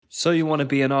So You Want to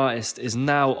Be an Artist is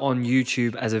now on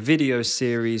YouTube as a video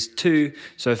series too.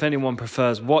 So if anyone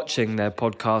prefers watching their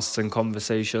podcasts and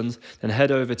conversations, then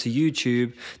head over to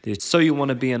YouTube, the So You Want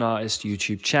to Be an Artist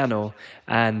YouTube channel,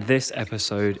 and this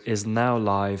episode is now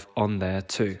live on there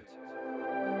too.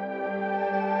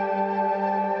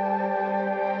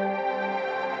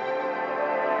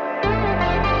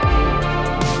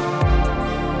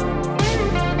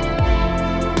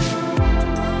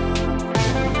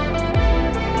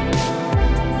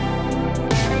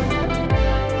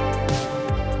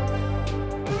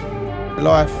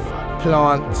 Life,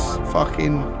 plants,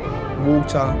 fucking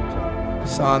water,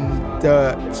 sun,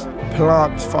 dirt,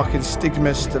 plants, fucking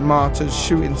stigmas, tomatoes,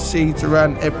 shooting seeds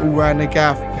around the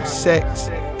gaff, sex.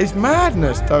 It's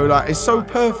madness though, like it's so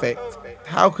perfect.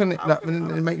 How can it, like, it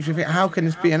makes you think, how can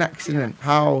this be an accident?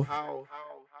 How?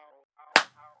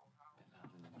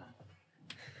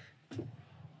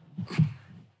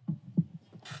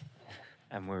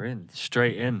 And we're in,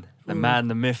 straight in. The man,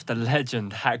 the myth, the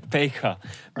legend, Hack Baker,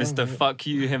 Mr. Fuck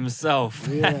You himself.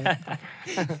 Yeah.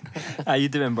 How you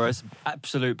doing, bro? It's an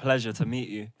absolute pleasure to meet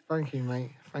you. Thank you,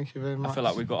 mate. Thank you very much. I feel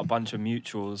like we've got a bunch of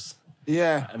mutuals.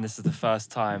 Yeah. And this is the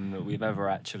first time that we've ever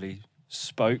actually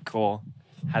spoke or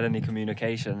had any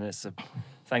communication.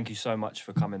 Thank you so much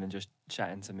for coming and just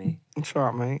chatting to me. It's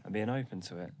alright, mate. And being open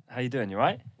to it. How you doing? You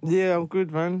right? Yeah, I'm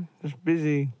good, man. Just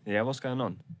busy. Yeah, what's going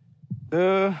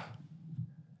on?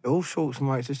 All sorts,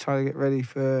 mate. Just trying to get ready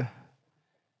for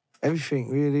everything,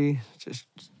 really. Just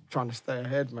trying to stay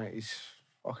ahead, mate.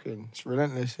 It's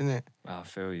relentless, isn't it? I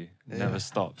feel you. It Yeah. never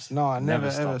stops. No, it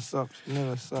never stops. ever stops.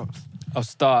 Never stops. I'll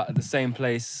start at the same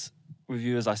place with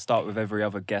you as I start with every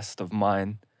other guest of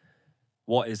mine.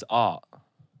 What is art?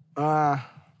 Down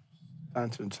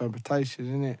to interpretation,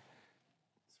 isn't it?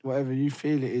 Whatever you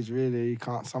feel it is, really.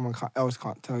 Someone else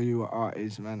can't tell you what art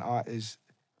is, man. Art is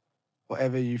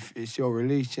whatever it's your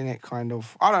release, innit, kind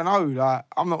of. I don't know, like,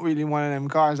 I'm not really one of them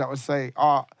guys that would say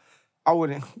art. I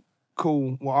wouldn't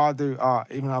call what I do art.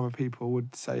 Even other people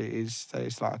would say it's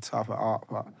like a type of art,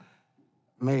 but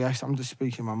me, I'm just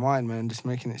speaking my mind, man, just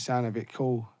making it sound a bit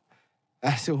cool.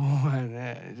 That's all, man.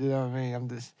 Yeah, you know what I mean? I'm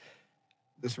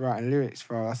just writing lyrics,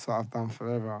 bro. That's what I've done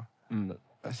forever.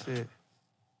 That's it.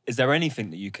 Is there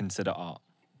anything that you consider art?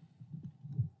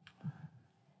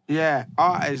 Yeah,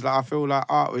 art is like, I feel like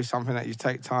art is something that you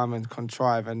take time and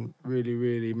contrive and really,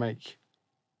 really make,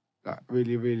 like,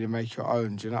 really, really make your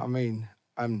own. Do you know what I mean?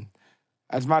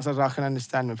 As much as I can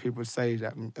understand when people say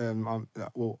that,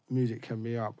 well, music can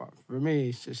be art, but for me,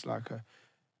 it's just like a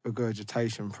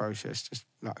regurgitation process, just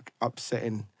like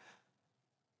upsetting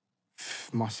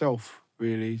myself,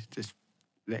 really, just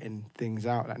letting things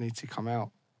out that need to come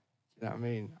out. You know what I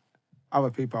mean? Other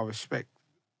people, I respect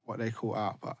what they call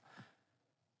art, but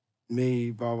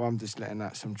me, bro, I'm just letting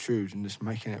out some truths and just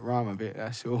making it rhyme a bit.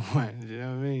 That's all, man. Do you know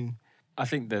what I mean? I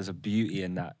think there's a beauty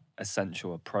in that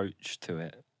essential approach to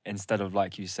it. Instead of,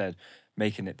 like you said,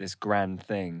 making it this grand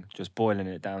thing, just boiling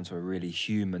it down to a really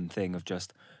human thing of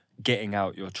just getting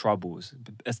out your troubles.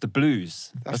 It's the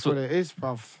blues. That's what it is,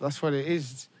 bruv. That's what it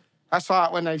is. That's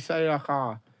like when they say,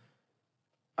 like,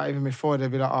 even before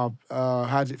they'd be like, how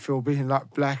does it feel being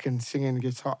like black and singing the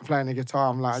guitar, playing the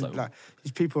guitar? I'm like,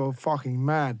 these people are fucking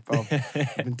mad, bro.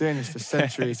 I've been doing this for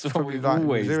centuries. It's Probably what we've like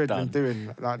always Zero done. been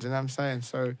doing, like, do you know what I'm saying?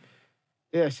 So,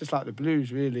 yeah, it's just like the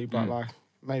blues, really, but like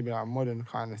maybe like a modern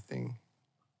kind of thing.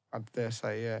 I'd dare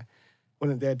say, yeah.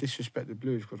 Wouldn't dare disrespect the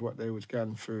blues because what they was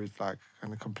going through is like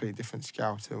on a complete different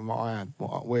scale to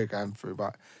what we're going through.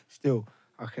 But still,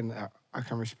 I can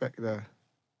respect the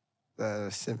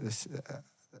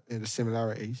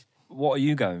similarities. What are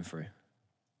you going through?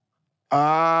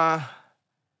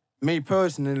 Me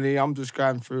personally, I'm just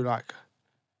going through like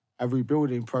a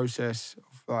rebuilding process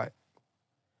of like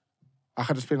I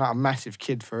could just been like a massive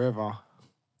kid forever.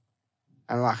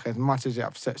 And like as much as it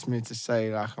upsets me to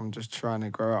say, like I'm just trying to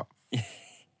grow up.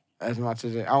 As much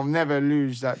as I'll never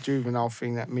lose that juvenile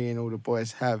thing that me and all the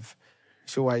boys have.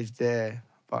 It's always there.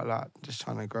 But like just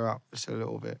trying to grow up just a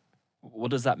little bit.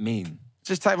 What does that mean?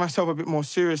 Just take myself a bit more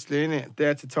seriously, innit?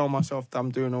 Dare to tell myself that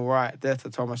I'm doing all right. Dare to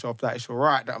tell myself that it's all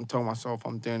right that I'm telling myself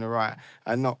I'm doing all right.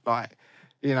 And not like,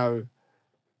 you know,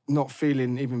 not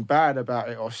feeling even bad about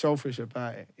it or selfish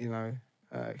about it, you know.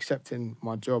 Accepting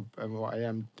my job and what I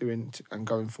am doing and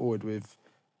going forward with.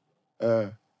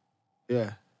 Yeah,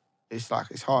 it's like,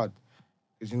 it's hard.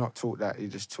 Because you're not taught that. You're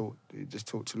just taught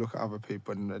to look at other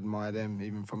people and admire them,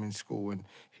 even from in school and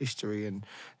history and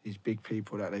these big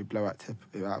people that they blow out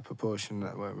of proportion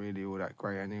that weren't really all that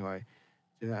great anyway.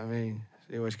 Do you know what I mean?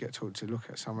 So you always get taught to look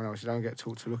at someone else. You don't get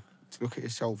taught to look at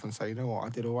yourself and say, you know what, I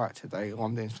did all right today, or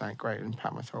I'm doing something great, and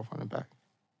pat myself on the back.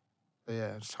 So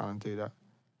yeah, just trying to do that.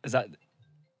 Is that?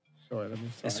 Sorry, let me.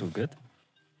 It's all good.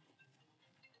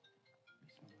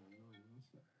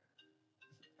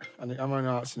 I'm only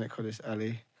answering it because it's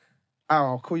Ali.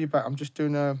 I'll call you back. I'm just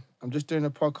doing a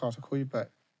podcast. I'll call you back.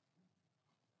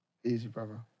 Easy,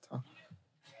 brother.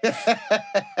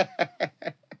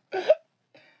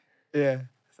 Yeah,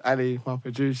 it's Ali, my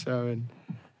producer and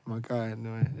my guy.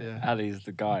 Anyway, yeah. Ali's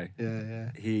the guy.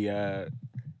 Yeah. He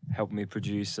helped me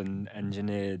produce and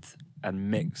engineered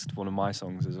and mixed one of my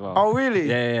songs as well. Oh, really?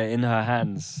 Yeah, In Her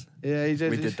Hands. Yeah, he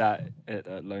did. We did that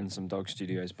at Lonesome Dog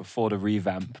Studios before the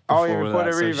revamp. Before all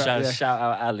the that. revamp, So shout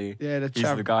out Ali. Yeah, He's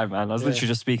the guy, man. I was literally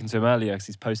just speaking to him earlier because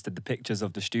he's posted the pictures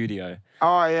of the studio.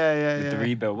 Oh, yeah. With the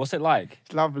rebuild. What's it like?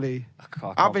 It's lovely. I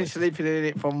can't I've been wait sleeping in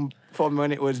it from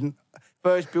when it was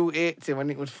first built it to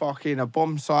when it was fucking a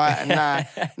bomb site, and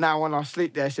now when I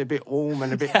sleep there, it's a bit warm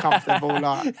and a bit comfortable.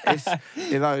 Like it's,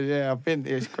 I've been.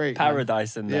 It's great.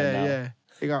 Paradise man. in there now. Yeah.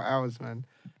 He got hours, man.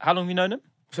 How long have you known him?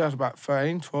 So I was about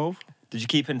 13, 12. Did you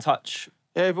keep in touch?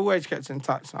 Yeah, we've always kept in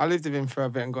touch. I lived with him for a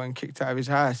bit and got kicked out of his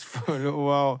house for a little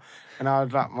while, and I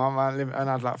was like,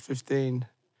 I was like 15.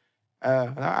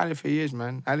 And I had it for years,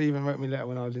 man. Ali even wrote me a letter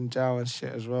when I was in jail and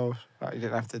shit as well. Like, you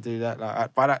didn't have to do that.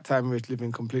 Like, by that time, we was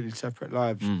living completely separate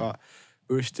lives, but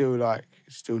we were still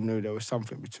knew there was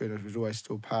something between us. We was always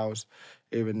still pals,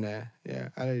 even there. Yeah,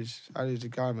 Ali's the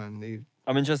guy, man.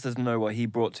 I'm interested to know what he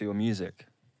brought to your music.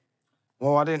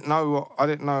 Well, I didn't know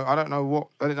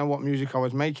what music I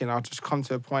was making. I just come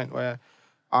to a point where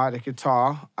I had a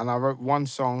guitar and I wrote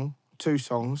two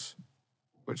songs,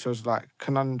 which was like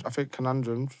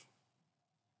Conundrums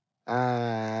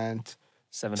and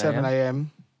 7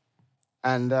 a.m.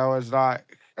 And there was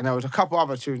a couple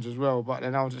other tunes as well. But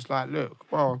then I was just like,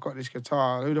 look, well, I've got this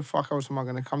guitar. Who the fuck else am I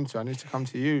going to come to? I need to come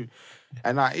to you.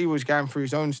 And he was going through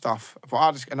his own stuff. But I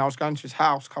was going to his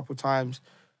house a couple of times.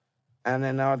 And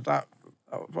then I was like,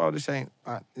 well, this ain't,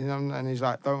 and he's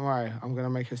like, don't worry, I'm going to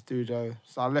make a studio.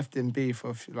 So I left him be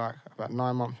for about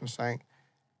 9 months or something.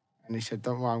 And he said,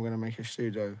 don't worry, I'm going to make a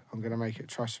studio. I'm going to make it,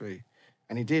 trust me.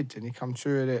 And he did, and he come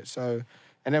through with it. So,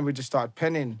 and then we just started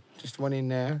penning, just went in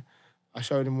there. I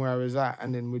showed him where I was at,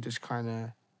 and then we just kind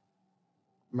of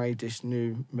made this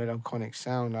new melancholic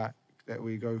sound that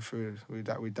we go through,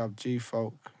 that we dubbed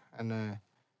G-Folk. And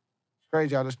it's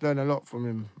crazy, I just learned a lot from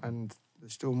him, and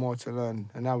there's still more to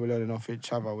learn. And now we're learning off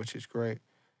each other, which is great.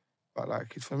 But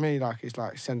for me, it's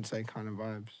like sensei kind of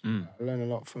vibes. I learn a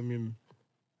lot from him.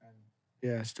 And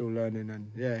yeah, still learning,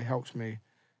 and yeah, it helps me.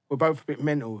 We're both a bit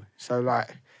mental, so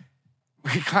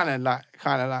we kind of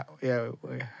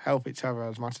we help each other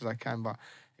as much as I can. But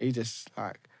he just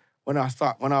when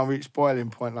I reach boiling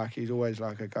point, he's always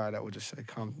a guy that will just say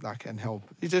come and help.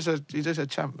 He's just a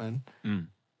champ, man.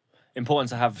 Important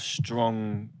to have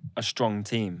a strong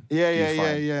team.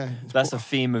 Yeah. That's a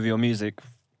theme of your music,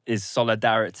 is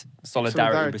solidarity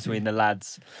between the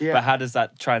lads. Yeah. But how does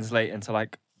that translate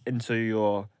into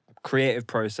your creative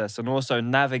process and also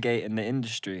navigating the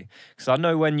industry? Because I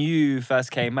know when you first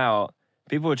came out,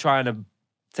 people were trying to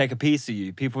take a piece of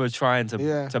you. People were trying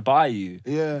to buy you.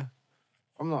 Yeah.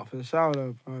 I'm not for the sale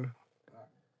though, bro.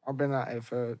 I've been at it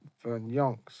for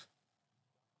yonks.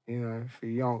 For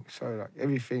yonks. So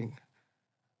everything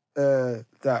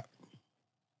that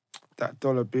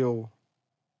dollar bill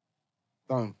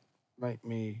don't make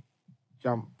me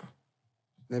jump.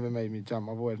 Never made me jump.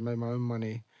 I've always made my own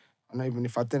money. And even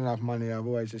if I didn't have money, I've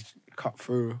always just cut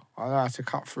through. I know how to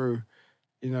cut through.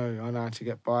 I know how to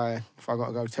get by. If I got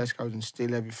to go to Tesco's and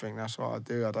steal everything, that's what I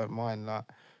do. I don't mind. I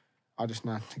just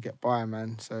know how to get by,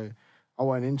 man. So I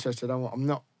wasn't interested. I'm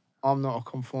not a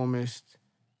conformist.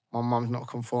 My mum's not a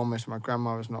conformist. My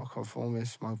grandmother's not a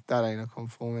conformist. My dad ain't a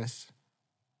conformist.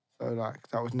 So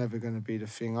that was never going to be the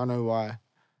thing. I know why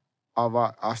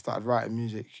I started writing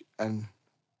music, and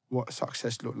what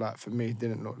success looked like for me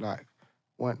didn't look like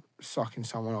weren't sucking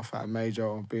someone off at a major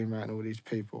or being around all these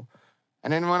people.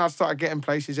 And then when I started getting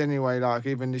places anyway,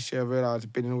 even this year I realised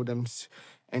I've been in all them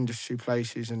industry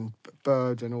places and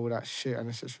Birds and all that shit, and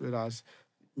I just realised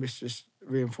it's just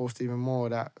reinforced even more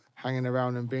that hanging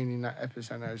around and being in that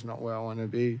epicenter is not where I want to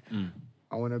be.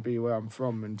 I want to be where I'm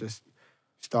from and just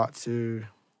start to,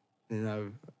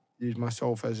 use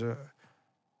myself as a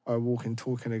walking,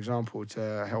 talking example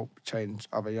to help change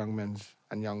other young men's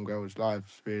and young girls'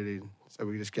 lives, really. So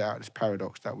we just get out of this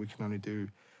paradox that we can only do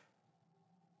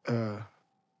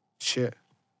shit.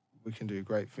 We can do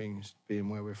great things being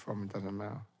where we're from, it doesn't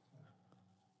matter.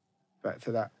 Back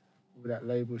to that, with that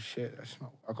label shit, that's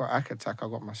not... I got Akatak, I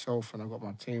got myself, and I got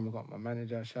my team, I got my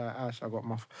manager, shout out Ash, I got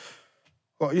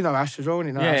Ash as well,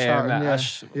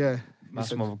 Ash. Yeah.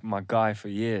 That's my guy for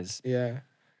years. Yeah.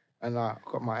 And like, I've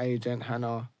got my agent,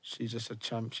 Hannah. She's just a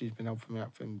champ. She's been helping me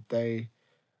out from the day.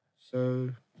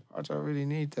 So I don't really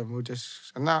need them. We'll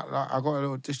just... And now, like, I got a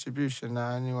little distribution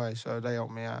now anyway, so they help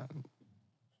me out.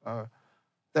 So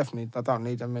definitely, I don't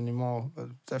need them anymore. But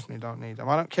definitely don't need them.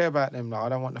 I don't care about them, like, I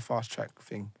don't want the fast track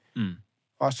thing.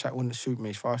 Fast track wouldn't suit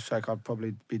me. Fast track, I'd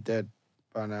probably be dead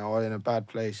by now or in a bad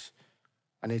place.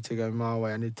 I need to go my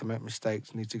way. I need to make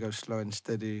mistakes. I need to go slow and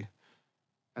steady.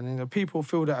 And then the people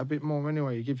feel that a bit more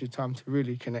anyway. It gives you time to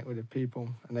really connect with the people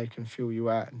and they can feel you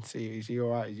out and see, is he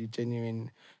all right? Is he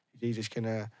genuine? Is he just going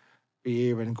to be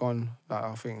here and gone? Like,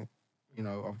 I think, you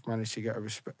know, I've managed to get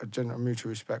a general mutual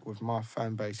respect with my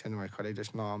fan base anyway, because they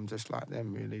just know I'm just like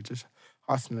them, really. Just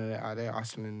hustling it out there,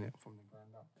 hustling it from the ground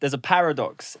up. There's a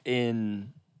paradox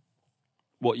in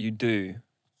what you do,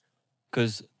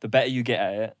 because the better you get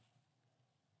at it,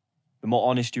 the more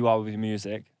honest you are with your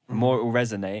music, the more it will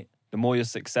resonate, the more you're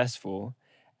successful,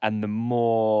 and the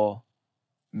more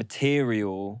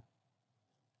material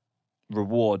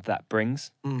reward that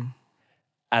brings.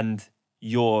 And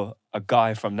you're a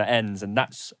guy from the ends,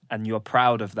 and you're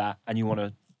proud of that, and you want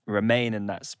to remain in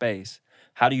that space.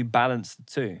 How do you balance the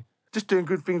two? Just doing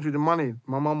good things with the money.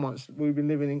 My mum we've been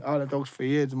living in Isle of Dogs for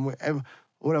years, and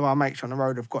all of our mates on the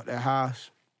road have got their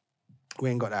house. We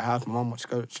ain't got that house. My mum wants to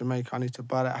go to Jamaica. I need to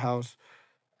buy that house.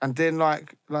 And then,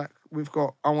 like I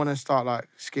want to start, like,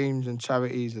 schemes and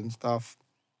charities and stuff.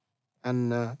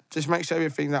 And just make sure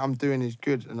everything that I'm doing is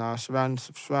good. And I surround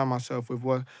myself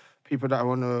with people that I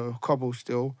want to cobble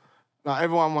still. Like,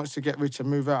 everyone wants to get rich and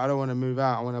move out. I don't want to move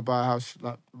out. I want to buy a house,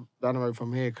 like, down the road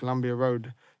from here, Columbia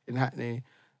Road in Hackney,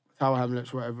 Tower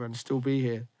Hamlets, whatever, and still be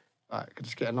here. Like,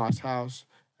 just get a nice house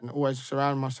and always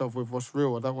surround myself with what's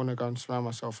real. I don't want to go and surround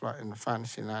myself, like, in the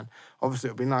fantasy land. Obviously,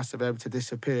 it would be nice to be able to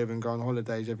disappear and go on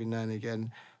holidays every now and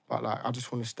again. But, like, I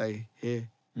just want to stay here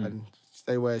and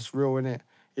stay where it's real, innit?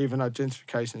 Even though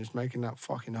gentrification is making that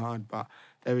fucking hard, but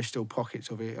there is still pockets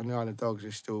of it. And the Isle of Dogs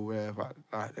is still rare, but,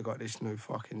 like, they got this new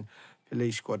fucking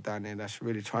police squad down there that's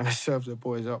really trying to serve the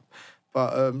boys up.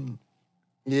 But,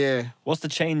 yeah. What's the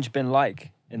change been like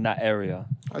in that area?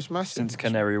 It's massive. Since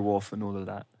Canary Wharf and all of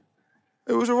that?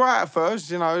 It was all right at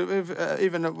first, you know,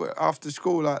 even after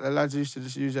school, like, the lads used to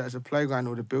just use it as a playground,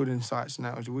 all the building sites, and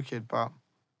that was wicked, but...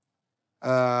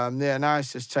 yeah, now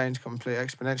it's just changed completely,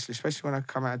 exponentially, especially when I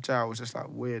come out of jail. It was just, like,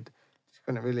 weird. Just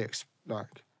couldn't really,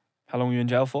 How long were you in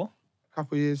jail for? A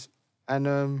couple of years.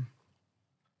 And,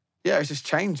 yeah, it's just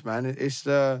changed, man. There's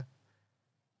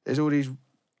all these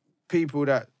people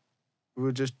that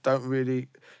we just don't really...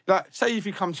 Like, say if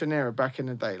you come to an area back in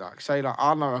the day, like, say, like,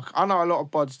 I know a lot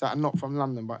of buds that are not from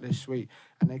London, but they're sweet,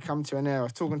 and they come to an area. I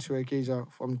was talking to a geezer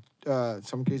from...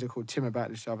 some geezer called Tim about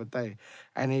this the other day,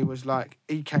 and he was like,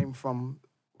 he came from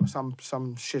some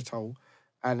shithole,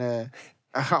 and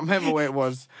I can't remember where it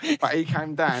was, but he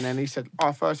came down and he said,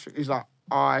 he's like,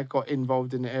 I got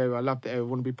involved in the area, I love the area,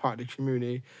 want to be part of the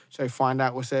community, so find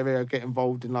out what's the area, get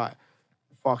involved in, like,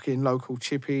 fucking local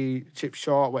chip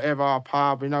shop, whatever,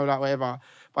 pub, you know, like, whatever.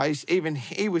 But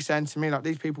he was saying to me, like,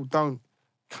 these people don't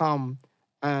come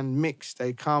and mix,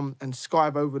 they come and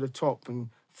skive over the top and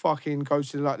fucking go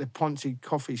to, like, the Ponzi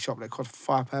coffee shop that costs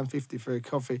 £5.50 for a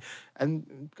coffee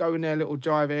and go in their little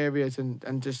drive areas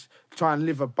and just try and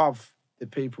live above the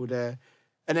people there.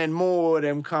 And then more of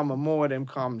them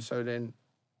come, so then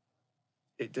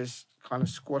it just kind of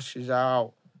squashes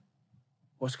out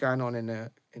what's going on in the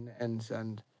ends,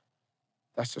 and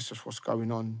that's just what's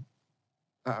going on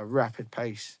at a rapid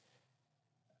pace.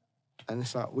 And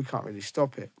it's like, we can't really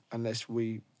stop it unless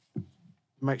we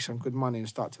make some good money and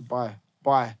start to buy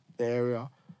the area,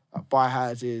 buy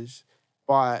houses,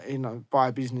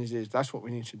 buy businesses. That's what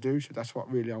we need to do. So that's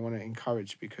what really I want to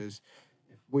encourage, because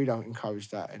if we don't encourage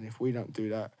that and if we don't do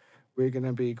that, we're going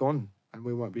to be gone and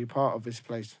we won't be part of this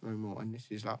place no more. And this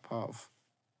is, like, part of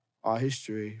our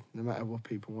history, no matter what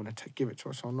people want to give it to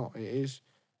us or not. It is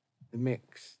the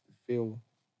mix, the feel,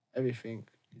 everything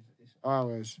is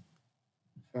ours.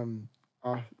 From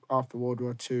after World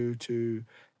War II to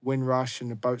Windrush and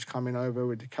the boats coming over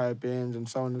with the Caribbeans and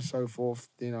so on and so forth,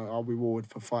 you know, our reward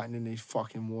for fighting in these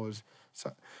fucking wars.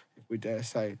 So if we dare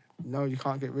say, no, you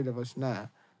can't get rid of us now,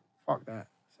 fuck that.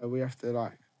 So we have to,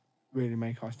 like, really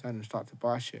make our stand and start to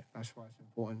buy shit. That's why it's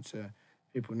important to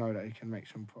people know that you can make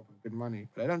some proper good money.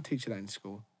 But they don't teach you that in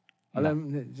school.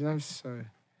 No. So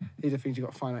these are things you've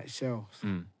got to find out yourselves.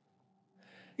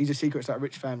 These are secrets that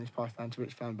rich families pass down to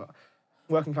rich families, but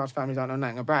working class families don't know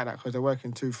nothing about that because they're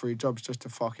working 2-3 jobs just to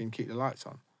fucking keep the lights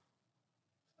on.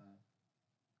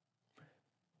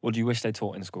 What do you wish they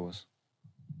taught in schools?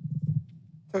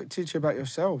 Don't teach you about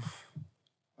yourself.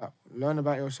 Like, learn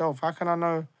about yourself. How can I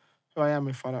know who I am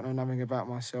if I don't know nothing about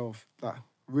myself. Like,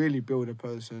 really build a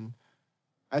person.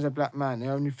 As a black man, the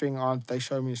only thing they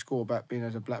show me in school about being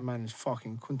as a black man is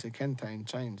fucking Kunta Kinte in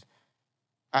chains.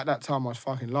 At that time, I was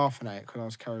fucking laughing at it because I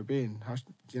was Caribbean. Do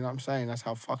you know what I'm saying? That's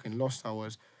how fucking lost I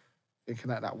was,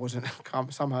 thinking that wasn't,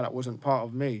 somehow that wasn't part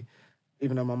of me,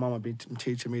 even though my mum had been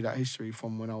teaching me that history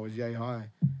from when I was yay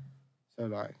high. So,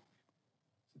 like,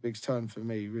 it's a big turn for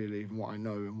me, really, in what I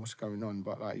know and what's going on.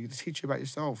 But, like, you teach you about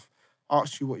yourself,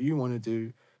 ask you what you want to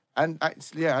do, and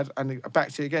actually, yeah, and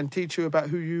back to it again, teach you about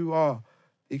who you are.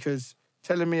 Because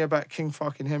telling me about King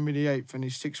fucking Henry VIII and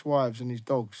his 6 wives and his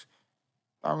dogs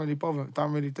don't really bother,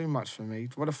 don't really do much for me.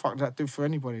 What the fuck does that do for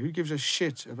anybody? Who gives a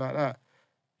shit about that?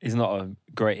 He's not a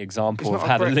great It's example not of a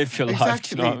how to great- live your life.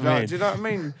 Exactly, Do you know what I like, mean? do you know what I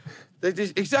mean?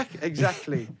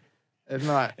 Exactly. And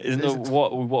like, Isn't it,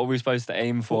 what are we supposed to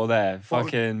aim for there?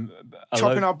 Fucking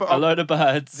chopping up a load of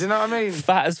birds. Do you know what I mean?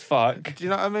 Fat as fuck. Do you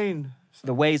know what I mean?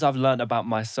 The ways I've learned about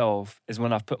myself is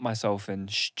when I've put myself in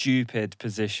stupid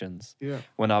positions. Yeah.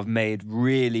 When I've made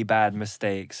really bad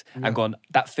mistakes Yeah. and gone,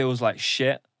 that feels like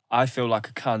shit. I feel like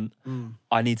a cunt. Mm.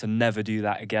 I need to never do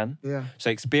that again. Yeah.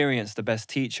 So experience the best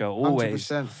teacher always.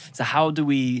 100%. So how do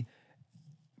we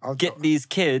get these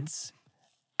kids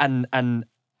and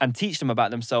teach them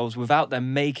about themselves without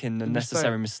them making the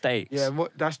necessary mistakes? Yeah,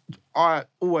 I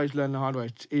always learn the hard way,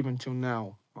 even till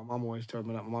now. My mum always told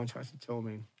me that. My mum tries to tell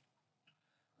me.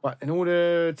 But in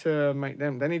order to make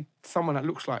them, they need someone that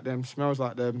looks like them, smells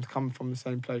like them, come from the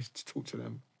same place to talk to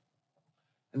them.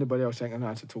 Anybody else ain't gonna know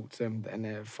how to talk to them, and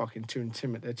they're fucking too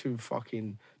timid. They're too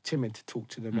fucking timid to talk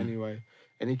to them anyway.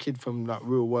 Any kid from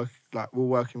real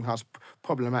working class,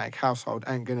 problematic household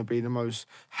ain't gonna be the most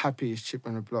happiest chip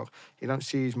on the block. He don't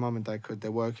see his mum and dad because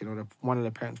they're working, or one of the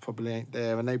parents probably ain't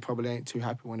there, and they probably ain't too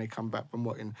happy when they come back from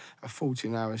working a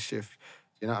 14-hour shift.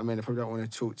 You know what I mean? They probably don't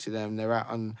want to talk to them. They're out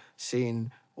on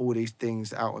seeing all these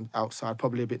things outside,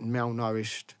 probably a bit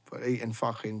malnourished, but eating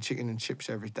fucking chicken and chips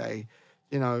every day.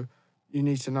 You know, you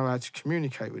need to know how to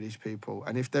communicate with these people.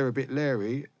 And if they're a bit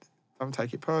leery, don't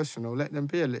take it personal. Let them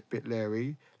be a little bit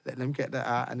leery. Let them get that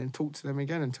out and then talk to them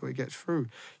again until it gets through.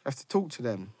 You have to talk to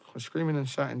them. Because screaming and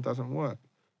shouting doesn't work.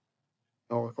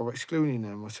 Or excluding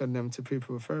them or sending them to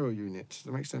people referral units.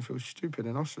 It makes them feel stupid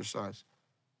and ostracised.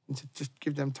 And to just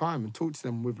give them time and talk to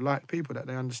them with like people that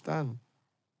they understand.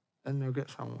 Then they'll get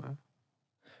somewhere.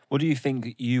 What do you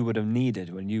think you would have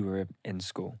needed when you were in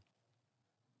school?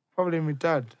 Probably my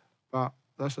dad, but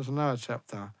that's just another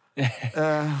chapter.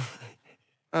 Time,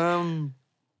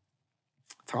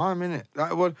 innit?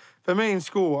 Like, well, for me in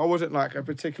school, I wasn't like a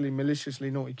particularly maliciously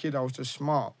naughty kid. I was just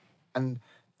smart. And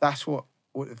that's what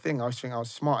the thing, I was thinking I was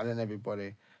smarter than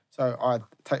everybody. So I'd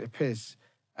take the piss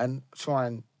and try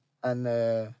and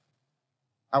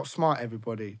outsmart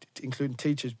everybody, including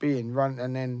teachers being run,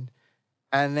 and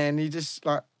then you just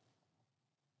like,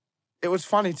 it was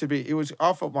funny to be.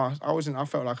 I felt like I was in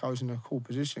a cool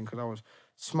position because I was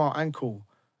smart and cool.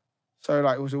 So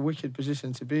like, it was a wicked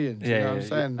position to be in. You know what I'm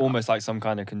saying? Almost like some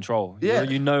kind of control. Yeah.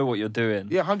 You know what you're doing.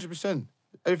 Yeah, 100%.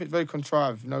 Everything's very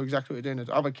contrived. Know exactly what you're doing.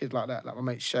 There's other kids like that, like my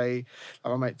mate Shay,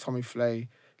 like my mate Tommy Flay.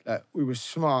 Like, we were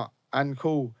smart and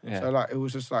cool. Yeah. So like, it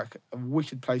was just like a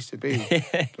wicked place to be.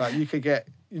 Like, you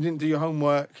didn't do your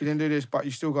homework, you didn't do this, but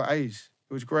you still got A's.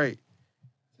 It was great.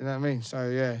 You know what I mean? So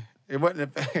yeah, it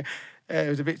wasn't. It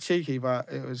was a bit cheeky,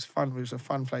 but it was fun. It was a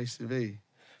fun place to be.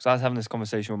 So I was having this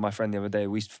conversation with my friend the other day.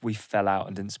 We fell out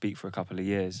and didn't speak for a couple of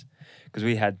years because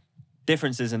we had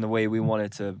differences in the way we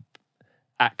wanted to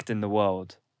act in the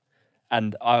world,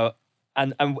 and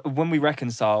when we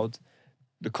reconciled,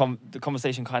 the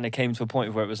conversation kind of came to a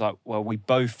point where it was like, well, we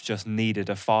both just needed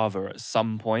a father at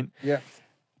some point. Yeah.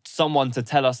 Someone to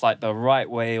tell us like the right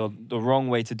way or the wrong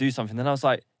way to do something. Then I was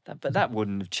like, but that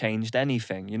wouldn't have changed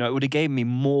anything. You know, it would have gave me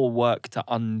more work to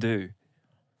undo.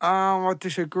 I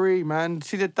disagree, man.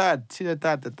 See the dad. The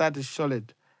dad is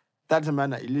solid. Dad's a man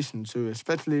that you listen to,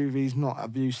 especially if he's not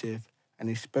abusive and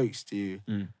he speaks to you.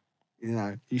 Mm. You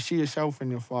know, you see yourself in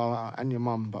your father and your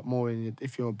mum, but more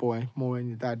if you're a boy, more in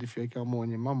your dad. If you're a girl, more in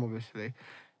your mum, obviously.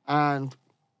 And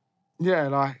yeah,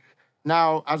 like,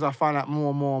 now as I find out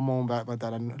more and more about my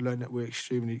dad, I learn that we're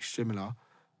extremely similar,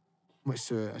 which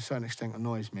to a certain extent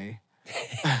annoys me.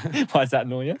 Why does that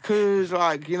annoy you? Because,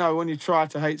 like, you know, when you try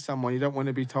to hate someone, you don't want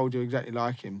to be told you're exactly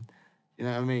like him. You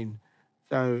know what I mean?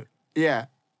 So, yeah.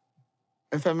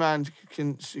 If a man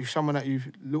if someone that you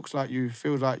looks like you,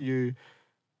 feels like you,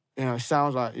 you know,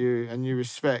 sounds like you, and you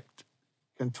respect,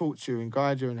 can talk to you and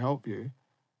guide you and help you,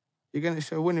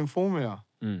 it's a winning formula.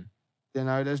 Mm. You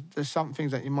know, there's some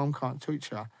things that your mum can't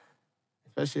teach you.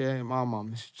 Especially my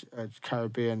mum,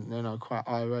 Caribbean, you know, quite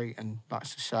irate and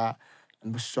likes to shout.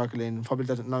 and was struggling, probably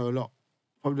doesn't know a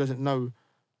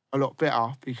lot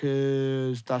better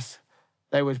because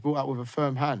they was brought up with a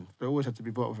firm hand. They always have to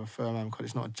be brought up with a firm hand because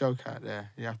it's not a joke out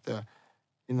there. You have to,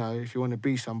 you know, if you want to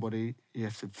be somebody, you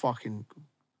have to fucking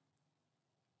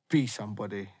be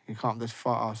somebody. You can't just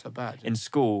fart ass about it. In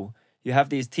school, you have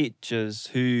these teachers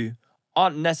who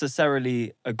aren't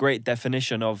necessarily a great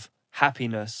definition of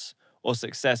happiness or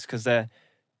success because they're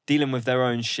dealing with their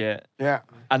own shit. Yeah.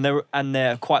 And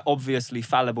they're quite obviously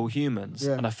fallible humans.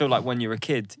 Yeah. And I feel like when you're a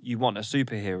kid, you want a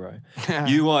superhero. Yeah.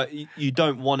 You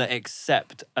don't want to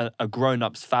accept a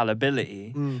grown-up's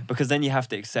fallibility because then you have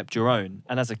to accept your own.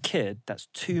 And as a kid, that's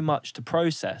too much to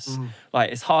process.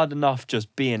 Like, it's hard enough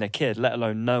just being a kid, let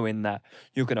alone knowing that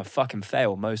you're gonna fucking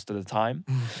fail most of the time.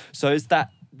 So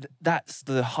that's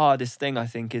the hardest thing, I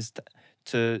think, is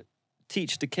to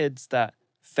teach the kids that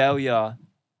failure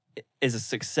is a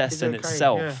success It's in okay,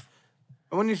 itself. yeah.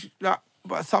 And when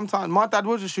but sometimes my dad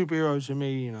was a superhero to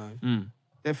me, you know,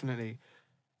 definitely.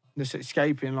 Just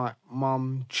escaping like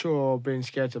mum, chore, being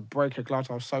scared to break a glass.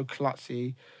 I was so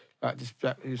klutzy, like it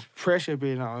was pressure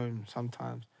being at home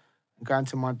sometimes. And going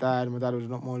to my dad was a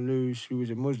lot more loose. He was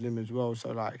a Muslim as well,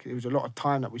 so like it was a lot of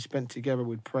time that we spent together.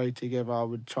 We'd pray together.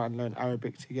 We'd try and learn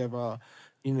Arabic together.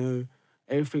 You know,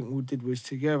 everything we did was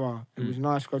together. It was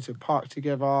nice to go to the park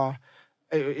together.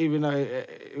 Even though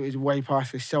it was way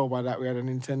past the sell by that, we had a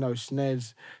Nintendo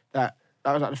SNES. That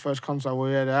was like the first console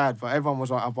we ever had. But everyone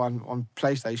was like up on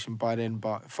PlayStation by then.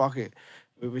 But fuck it,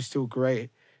 it was still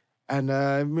great. And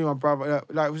me and my brother,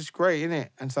 like it was great, innit?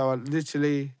 And so I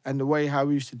literally, and the way how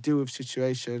we used to deal with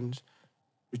situations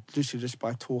was literally just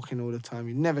by talking all the time.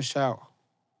 You never shout.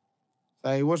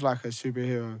 So he was like a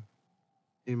superhero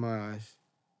in my eyes.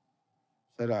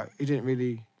 So like he didn't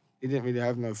really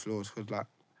have no flaws because like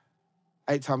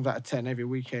 8 times out of 10 every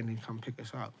weekend he'd come pick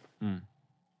us up.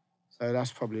 So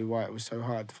that's probably why it was so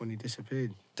hard when he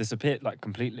disappeared. Disappeared, like,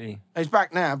 completely? He's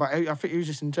back now, but I think he was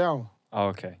just in jail. Oh,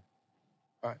 okay.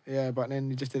 But then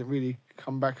he just didn't really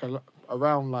come back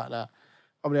around like that.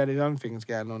 Probably had his own things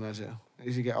going on as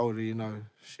you get older, you know,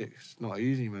 shit's not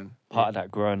easy, man. Part of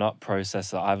that growing up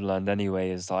process that I've learned anyway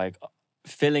is like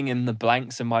filling in the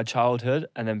blanks in my childhood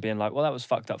and then being like, well, that was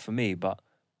fucked up for me, but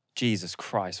Jesus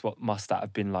Christ, what must that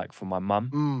have been like for my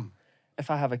mum?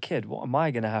 If I have a kid, what am I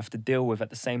going to have to deal with at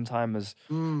the same time as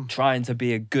trying to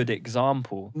be a good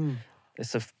example?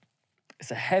 It's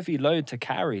a heavy load to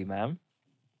carry, man.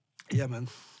 Yeah, man,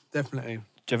 definitely.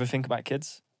 Do you ever think about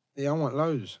kids? Yeah, I want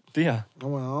loads. Do you? I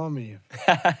want an army.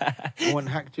 I want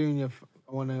Hack Jr.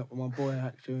 I want my boy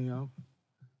Hack Jr.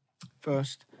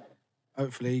 first.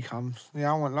 Hopefully he comes.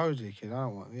 Yeah, I want loads of kids. I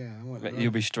want loads.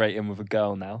 You'll be straight in with a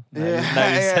girl now. Yeah. You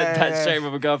said that straight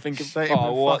with a girl thinking,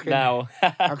 what now?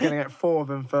 I'm going to get 4 of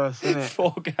them first, innit?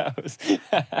 4 girls.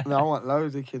 No, I want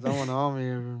loads of kids. I want an army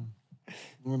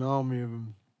of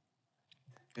them.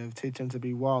 Yeah, teach them to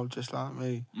be wild just like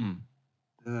me. You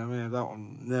know what I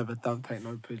mean? Don't take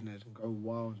no prisoners and go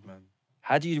wild, man.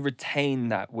 How do you retain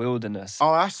that wilderness?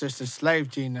 Oh, that's just a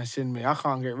slave gene that's in me. I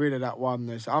can't get rid of that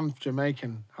wildness. I'm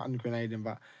Jamaican, hand grenading,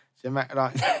 but you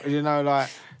know,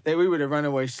 like we were the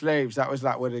runaway slaves. That was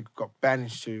like where they got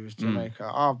banished to, was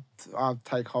Jamaica. I'll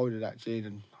take hold of that gene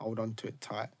and hold on to it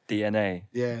tight. DNA.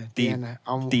 Yeah, deep, DNA.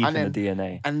 Deep in the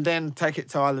DNA. And then take it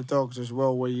to Isle of Dogs as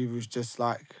well, where you was just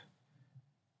like,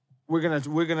 we're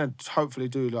gonna hopefully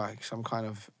do like some kind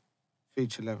of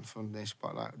feature length on this,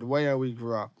 but like the way how we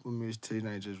grew up when we was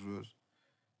teenagers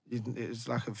it's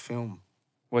like a film.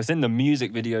 Well, it's in the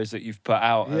music videos that you've put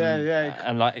out.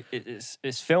 And like it's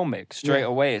filmic straight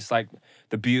away. It's like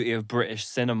the beauty of British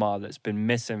cinema that's been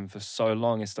missing for so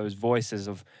long. It's those voices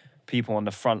of people on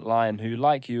the front line who,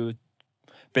 like you,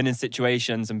 been in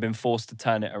situations and been forced to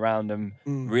turn it around and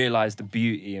realise the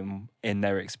beauty in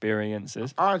their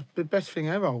experiences. The best thing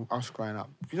ever, us growing up.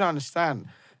 You don't understand.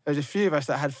 There's a few of us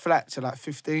that had flats at like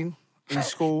 15 in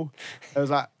school. It was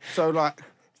like, you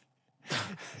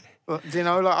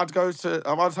know, like I'd go to,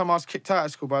 by the time I was kicked out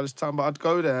of school by this time, but I'd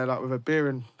go there like with a beer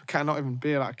and not even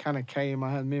beer, like a can of K in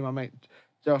my hand. Me and my mate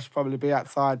Josh probably be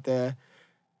outside there.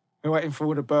 We're waiting for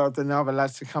all the birds and the other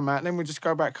lads to come out. And then we just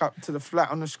go back up to the flat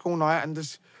on the school night and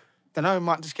just, don't know,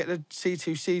 might just get the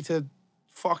C2C to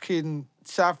fucking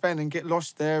Southend and get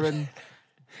lost there and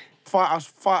fight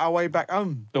our way back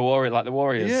home. The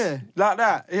Warriors. Yeah, like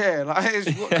that. Yeah,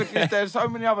 like there's so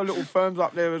many other little firms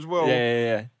up there as well.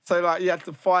 Yeah. So like you had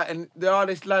to fight, and the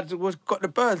hardest lads got the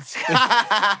birds.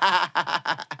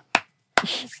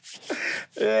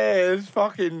 Yeah, it was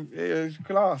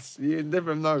class. You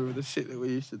never know the shit that we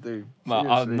used to do.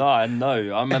 I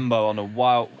know. I remember on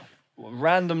a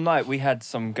random night we had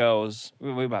some girls.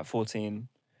 We were about 14.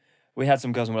 we had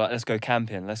some girls and we're like, let's go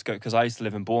camping, let's go, because I used to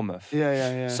live in Bournemouth.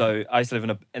 Yeah. So I used to live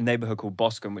in a neighbourhood called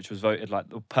Boscombe, which was voted like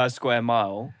per square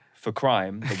mile for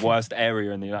crime, the worst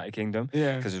area in the United Kingdom.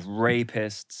 Yeah. Because it's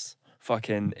rapists,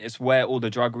 it's where all the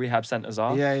drug rehab centres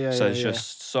are. So it's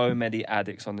just so many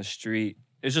addicts on the street.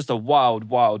 It's just a wild,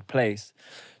 wild place.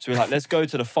 So we're like, let's go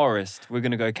to the forest. We're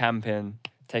going to go camping,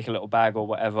 take a little bag or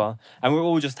whatever. And we're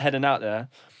all just heading out there.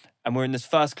 And we're in this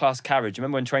first class carriage.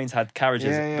 Remember when trains had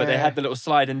carriages, but they had the little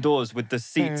sliding doors with the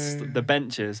seats, the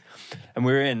benches. And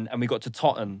we were in, and we got to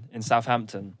Totton in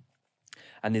Southampton.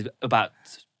 And there's about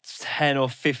 10 or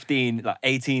 15, like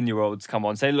 18-year-olds come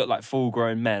on. So they look like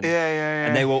full-grown men. Yeah.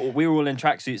 And we were all in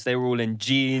tracksuits. They were all in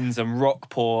jeans and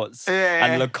Rockports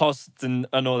and Lacoste and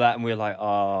all that. And we were like,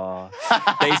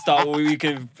 They start,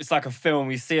 it's like a film.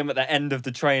 We see them at the end of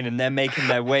the train and they're making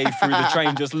their way through the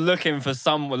train just looking for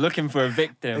someone, looking for a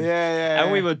victim.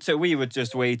 And we were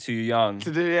just way too young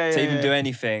to even do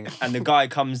anything. And the guy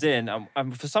comes in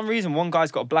and for some reason, one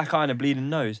guy's got a black eye and a bleeding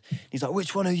nose. He's like,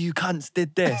 which one of you cunts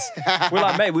did this? We're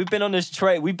like, mate, we've been on this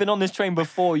train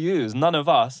before you. It's none of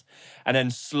us. And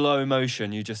then slow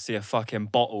motion, you just see a fucking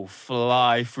bottle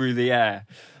fly through the air.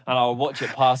 And I'll watch it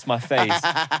pass my face,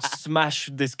 smash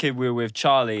this kid we were with,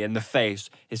 Charlie, in the face.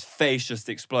 His face just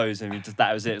explodes, and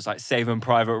that was it. It's like Saving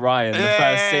Private Ryan, the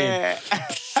first scene.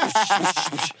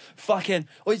 Fucking,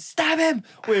 stab him!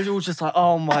 We're all just like,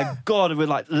 oh my God. And we're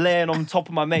like laying on top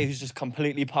of my mate who's just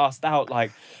completely passed out,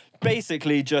 like,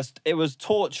 basically it was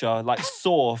torture, like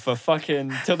Saw for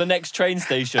fucking till the next train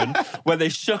station where they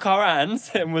shook our hands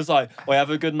and was like, have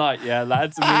a good night, yeah,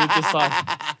 lads. And we were just like,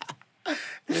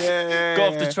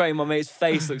 got off the train, my mate's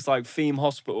face looks like Theme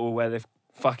Hospital where they've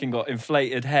fucking got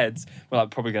inflated heads. We're like,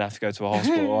 probably gonna have to go to a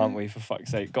hospital, aren't we, for fuck's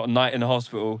sake? Got a night in the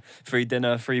hospital, free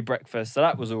dinner, free breakfast, so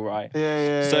that was all right.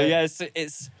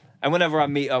 It's and whenever I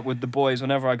meet up with the boys,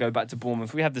 whenever I go back to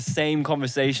Bournemouth, we have the same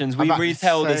conversations. We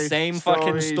retell the same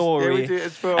fucking story.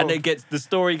 And the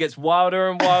story gets wilder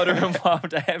and wilder and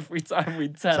wilder every time we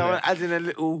tell it. Someone adding a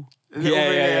little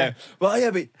yeah.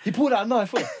 Well, but he pulled out a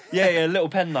knife. A little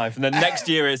pen knife. And then next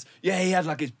year is, he had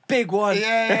like his big one.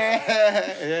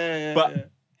 But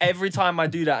every time I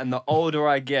do that, and the older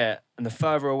I get, and the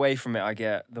further away from it I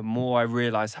get, the more I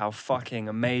realise how fucking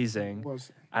amazing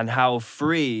and how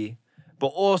free, but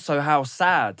also how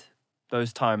sad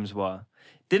those times were.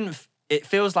 It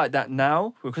feels like that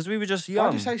now because we were just young.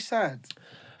 Why'd you say sad?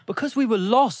 Because we were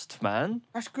lost, man.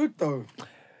 That's good though.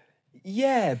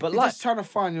 Yeah, but You're just trying to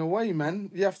find your way,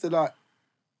 man. You have to like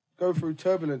go through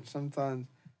turbulence sometimes.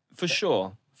 For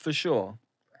sure.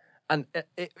 And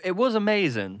it was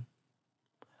amazing.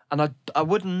 And I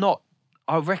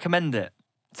recommend it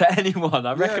to anyone.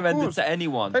 I recommend it to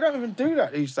anyone. They don't even do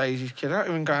that these days, these kids. They don't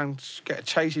even go and get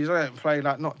chases. They don't play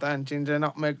like Knockdown, Ginger,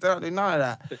 Nutmeg. They don't do none of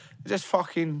that. They're just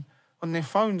fucking on their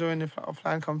phones or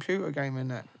playing computer game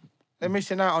and that. They're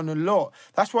missing out on a lot.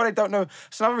 That's why they don't know.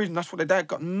 It's another reason that's why they've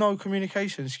got no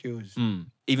communication skills.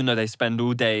 Even though they spend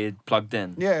all day plugged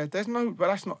in. Yeah, but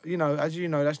that's not, as you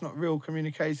know, that's not real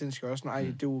communication skills. That's not how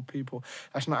you deal with people.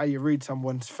 That's not how you read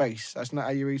someone's face. That's not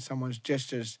how you read someone's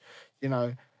gestures.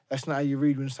 That's not how you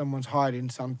read when someone's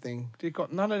hiding something. They've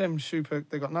got none of them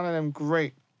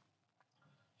great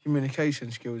communication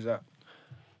skills that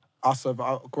us of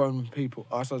grown people,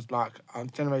 us as like our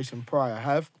generation prior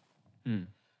have.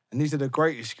 And these are the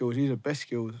greatest skills. These are the best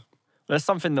skills. There's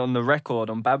something on the record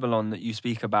on Babylon that you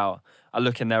speak about. I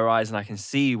look in their eyes and I can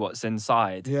see what's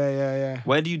inside. Yeah.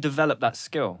 Where do you develop that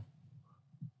skill?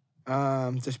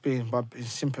 Just being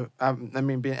simple.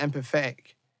 Being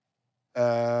empathetic.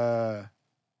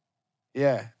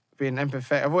 Being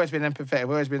empathetic. I've always been empathetic. I've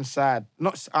always been sad.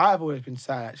 I've always been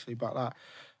sad actually, but like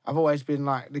I've always been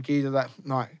like the geezer that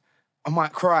like I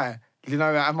might cry. And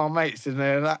my mates in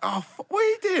there like, what are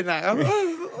you doing? I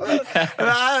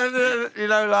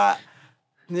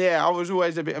was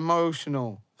always a bit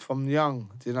emotional from young.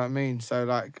 Do you know what I mean? So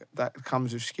like that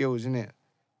comes with skills, innit?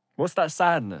 What's that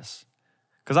sadness?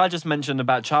 Because I just mentioned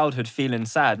about childhood feeling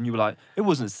sad, and you were like, it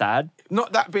wasn't sad.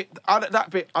 Not that bit.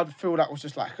 I'd feel that was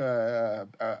just like a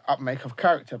upmake of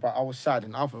character, but I was sad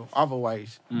in other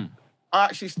ways. I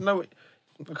actually know it.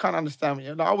 I can't understand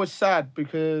what I was sad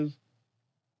because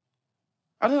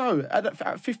I don't know.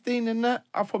 At 15 and that,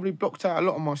 I probably blocked out a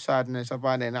lot of my sadness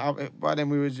by then. By then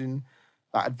we was in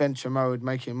like adventure mode,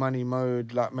 making money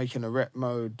mode, like making a rep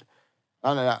mode.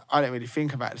 I didn't really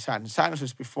think about the sadness. Sadness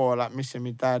was before like missing my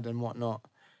dad and whatnot,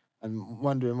 and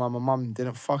wondering why my mum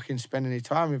didn't fucking spend any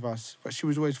time with us. But she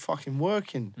was always fucking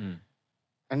working.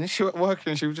 And then she was working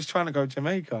and she was just trying to go to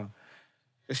Jamaica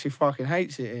because she fucking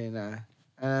hates it here now.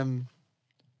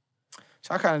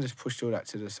 So I kind of just pushed all that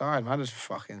to the side. Man. I just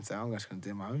fucking said, I'm just going to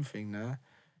do my own thing now.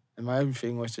 And my own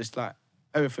thing was just like,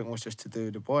 everything was just to do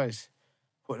with the boys.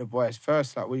 Put the boys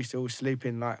first. Like, we used to all sleep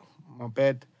in, like, my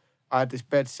bed. I had this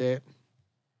bed set.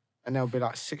 And there'll be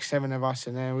like 6, 7 of us,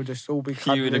 and then we'll just all be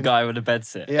cuddling. You were the guy with the bed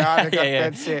sit. Yeah, I had a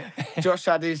bed sit. Josh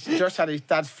had his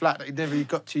dad's flat that he never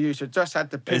got to use. So Josh had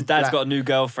the pimp His dad's flat. got a new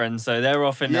girlfriend, so they're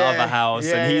off in the other house,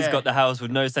 and he's got the house with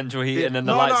no central heating and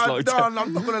the lights locked. No,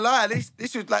 I'm not gonna lie.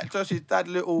 This was like Josh's dad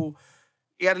little.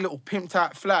 He had a little pimped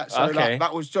out flat, so like,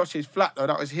 that was Josh's flat though.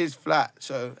 That was his flat.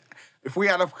 So if we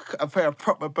had a pair of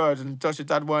proper birds and Josh's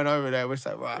dad weren't over there, we'd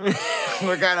say, right,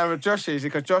 we're going over Josh's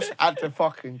because Josh had the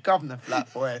fucking governor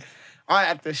flat, boy. I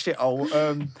had the shit old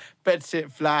bed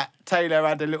sit flat. Taylor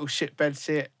had a little shit bed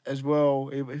sit as well.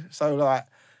 It was so like,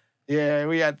 yeah,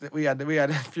 we had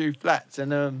a few flats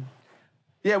and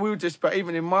yeah, we would just. But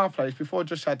even in my place, before I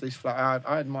just had this flat,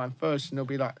 I had mine first, and it'll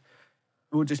be like,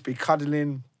 we would just be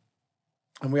cuddling,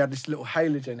 and we had this little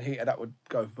halogen heater that would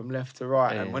go from left to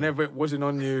right, and whenever it wasn't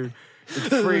on you,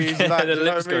 it'd freeze. Like, the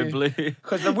lips go blue.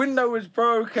 Because the window was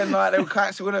broken, like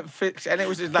they wouldn't fix, and it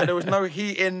was just like there was no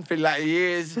heating for like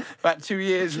years, about 2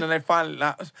 years, and then they finally,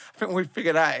 like, I think we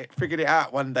figured it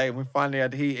out one day, and we finally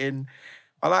had heating.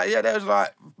 I like, yeah, there was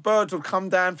like birds would come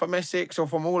down from Essex or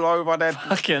from all over. They'd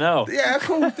Fucking hell. yeah,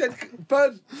 cool.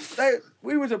 Birds.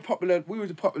 We was a popular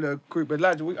group of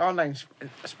lads. Our names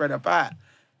spread about,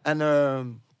 and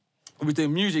we were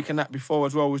doing music and that before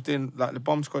as well. We was doing like the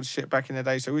Bomb Squad shit back in the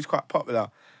day, so we was quite popular.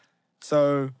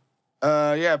 So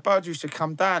yeah, birds used to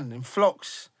come down in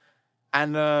flocks,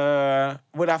 and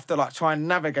we'd have to like try and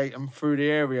navigate them through the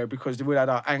area because we had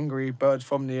our angry birds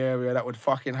from the area that would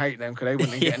fucking hate them because they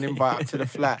wouldn't get an invite up to the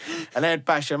flat, and they'd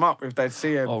bash them up if they'd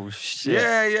see them. Oh shit.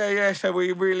 Yeah. So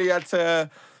we really had to.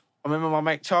 I remember my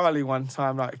mate Charlie one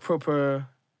time, like proper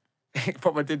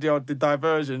did the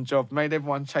diversion job, made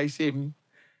everyone chase him,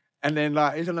 and then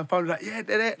like he's on the phone like, yeah,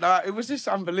 did it? Like it was just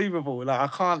unbelievable. Like I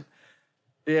can't.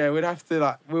 Yeah, we'd have to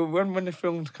like when the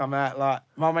films come out, like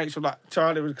my mates would like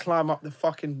Charlie would climb up the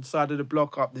fucking side of the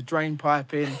block, up the drain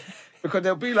pipe in, because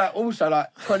there'll be like also like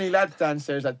 20 lads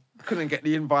downstairs that couldn't get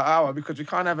the invite hour because we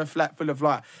can't have a flat full of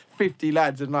like 50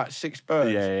 lads and like 6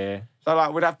 birds. Yeah. So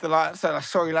like we'd have to like say like,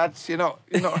 sorry lads, you're not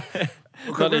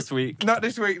Not this week. Not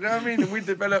this week. You know what I mean? And we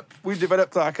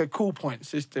developed like a call point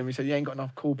system. He said, you ain't got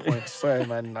enough call points. Sorry,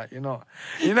 man. Like, you're not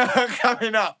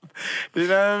coming up. You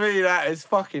know what I mean? That is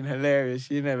fucking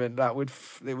hilarious. You never, it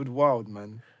would wild,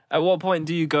 man. At what point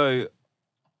do you go,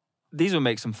 these will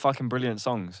make some fucking brilliant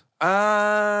songs?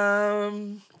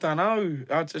 Don't know.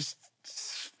 I just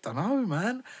don't know,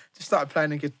 man. Just started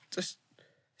playing and it's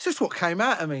just what came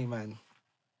out of me, man.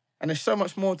 And there's so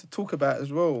much more to talk about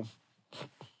as well.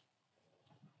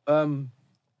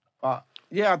 But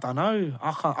yeah, I don't know.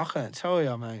 I can't tell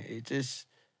you, mate.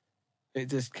 It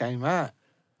just came out.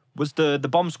 Was the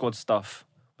Bomb Squad stuff,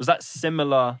 was that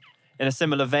similar, in a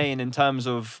similar vein in terms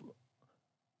of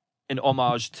in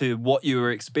homage to what you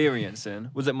were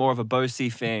experiencing? Was it more of a Bosie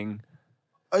thing?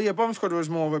 Oh yeah, Bomb Squad was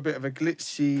more of a bit of a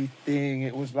glitzy thing.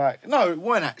 It was like, no, it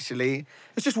weren't actually.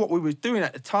 It's just what we was doing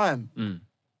at the time.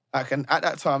 Like, and at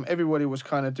that time, everybody was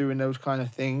kind of doing those kind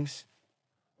of things.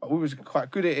 But we was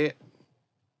quite good at it.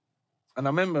 And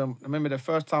I remember the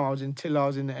first time I was in Till, I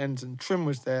was in the ends and Trim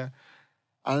was there.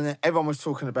 And then everyone was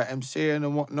talking about MCing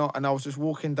and whatnot. And I was just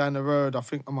walking down the road. I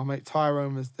think my mate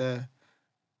Tyrone was there.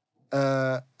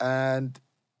 And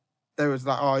they was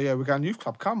like, oh yeah, we're going to youth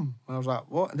club, come. And I was like,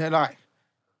 what? And they're like,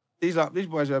 these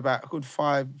boys were about a good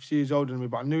 5 years older than me,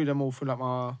 but I knew them all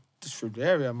from just through the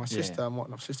area, my sister and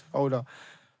whatnot, sister older.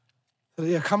 So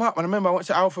yeah, come up. And I remember I went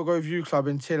to Alpha Grove Youth Club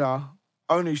in Tiller.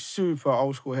 Only super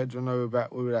old school heads will know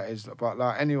about who that is. But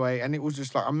like anyway, and it was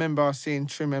just like, I remember seeing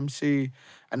Trim MC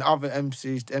and other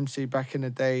MCs MC back in the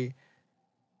day.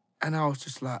 And I was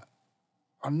just like,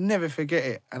 I'll never forget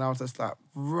it. And I was just like,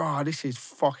 rah, this is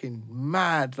fucking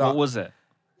mad. Like, What was it?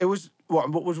 It was, what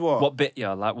was what? What bit you?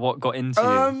 Like, what got into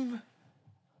you?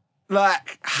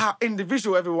 Like, how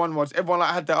individual everyone was. Everyone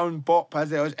like had their own bop as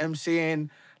they was MCing.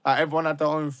 Like, everyone had their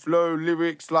own flow,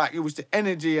 lyrics. Like, it was the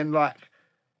energy and like,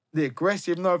 the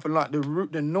aggressive note and like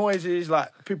the noises, like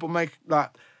people make like,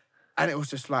 and it was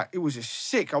just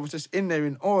sick. I was just in there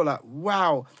in awe, like,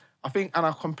 wow. And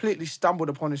I completely stumbled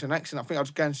upon this in accident. I think I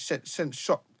was getting sent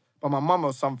shot by my mum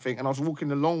or something, and I was walking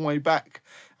the long way back.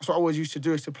 That's what I always used to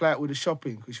do, is to play out with the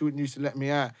shopping, because she wouldn't used to let me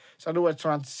out. So I'd always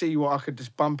try to see what I could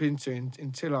just bump into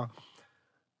in Tiller.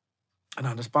 And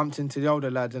I just bumped into the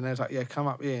older lads, and they was like, yeah, come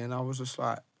up here. And I was just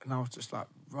like,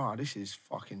 right, this is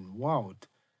fucking wild.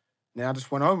 And then I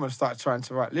just went home and started trying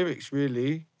to write lyrics,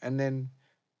 really. And then,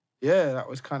 yeah, that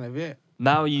was kind of it.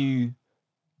 Now you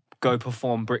go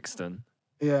perform Brixton,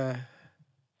 Yeah.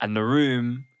 and the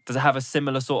room, does it have a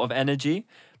similar sort of energy?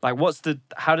 Like,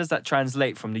 how does that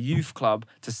translate from the youth club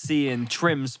to seeing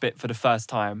Trim spit for the first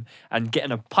time and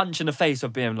getting a punch in the face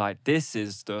of being like, this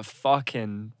is the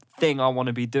fucking thing I want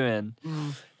to be doing,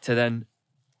 to then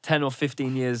 10 or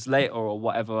 15 years later or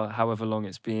whatever, however long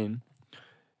it's been,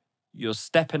 you're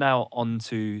stepping out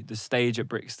onto the stage at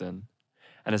Brixton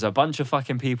and there's a bunch of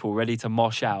fucking people ready to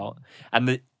mosh out,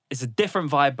 and it's a different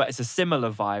vibe, but it's a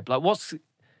similar vibe. Like, what's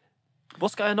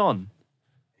going on?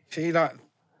 See, like,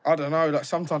 I don't know. Like,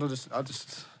 sometimes I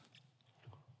just,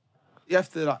 you have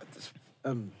to like just,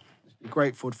 be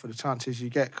grateful for the chances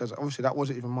you get, because obviously that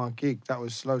wasn't even my gig. That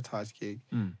was Slow Tie's gig.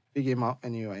 Big him up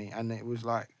anyway, and it was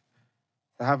like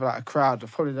to have like a crowd.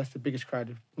 Probably that's the biggest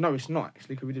crowd. No, it's not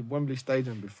actually, because we did Wembley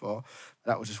Stadium before.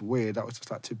 That was just weird. That was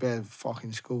just like two bare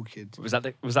fucking school kids. Was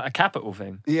that a Capital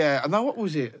thing? Yeah, I know, what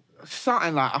was it?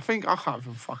 Something like, I can't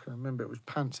even fucking remember. It was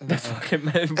pants. The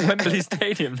fucking Wembley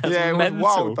Stadium. That's yeah, it mental.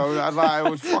 was wild though. Like, it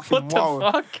was fucking What wild.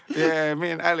 the fuck? Yeah, me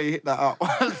and Ali hit that up.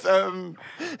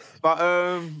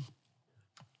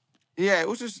 Yeah, it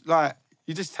was just like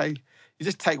you just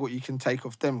take what you can take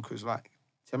off them, because like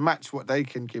to match what they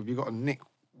can give, you got to nick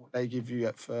what they give you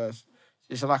at first.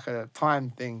 It's like a time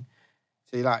thing.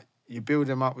 So you build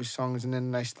them up with songs, and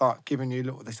then they start giving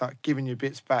you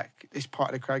bits back. This part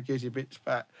of the crowd gives you bits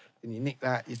back, then you nick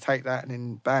that, you take that, and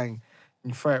then bang,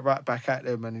 and you throw it right back at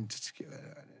them, and it's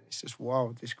just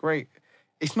wild. It's great.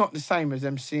 It's not the same as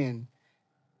MCing.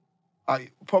 I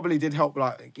probably did help,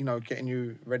 like, you know, getting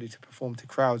you ready to perform to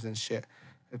crowds and shit.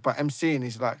 But MCing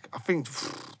is like, I think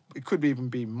it could even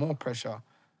be more pressure.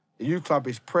 The U Club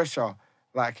is pressure.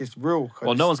 Like, it's real.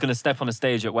 Well, no one's going to step on a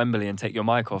stage at Wembley and take your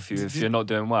mic off you if you're not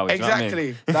doing well. Exactly.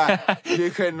 You know what I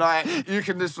mean? you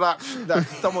can just like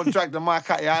someone drag the mic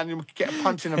at you and you get a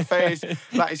punch in the face.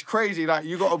 Like, it's crazy. Like,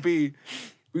 we got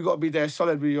to be there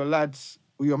solid with your lads,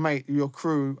 with your mate, with your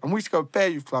crew. And we used to go bare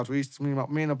youth clubs. Me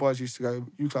and the boys used to go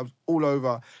youth clubs all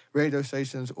over, radio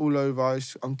stations all over,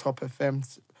 on Top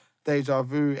FM, Deja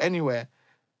Vu, anywhere.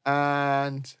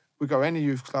 And we go any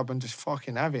youth club and just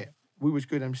fucking have it. We was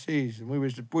good MCs, and we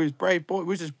was brave boys. We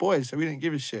was just boys, so we didn't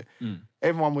give a shit.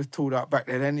 Everyone was tooled up back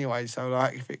then anyway, so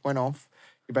like if it went off,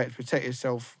 you better protect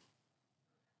yourself.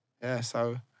 Yeah,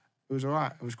 so it was all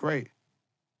right. It was great.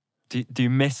 Do you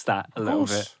miss that a little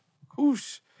bit? Of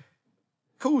course.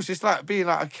 It's like being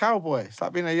like a cowboy. It's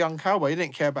like being a young cowboy. You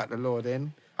didn't care about the law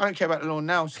then. I don't care about the law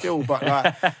now still, but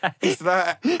like it's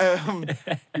like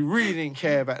you really didn't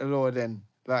care about the law then.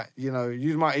 Like, you know,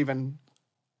 you might even.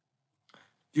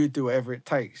 You do whatever it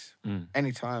takes,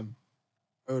 anytime,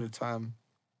 all the time.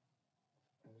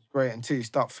 It's great until you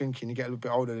start thinking. You get a little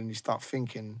bit older, and you start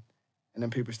thinking, and then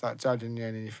people start judging you,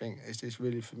 and then you think, is this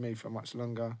really for me for much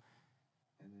longer?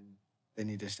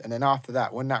 And then after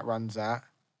that, when that runs out,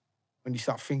 when you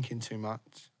start thinking too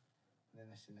much, then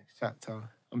that's the next chapter.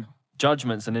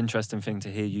 Judgment's an interesting thing to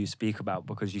hear you speak about,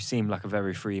 because you seem like a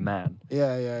very free man.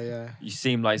 Yeah. You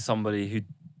seem like somebody who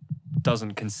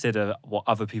doesn't consider what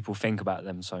other people think about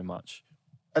them so much.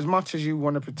 As much as you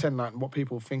want to pretend like what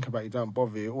people think about you don't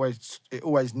bother you, it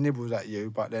always nibbles at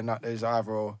you. But then like, there's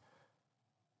either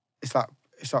it's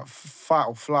like fight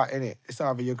or flight, innit? It's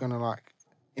either you're gonna like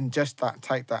ingest that,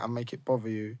 take that, and make it bother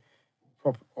you,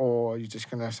 or you're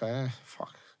just gonna say,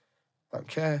 fuck, don't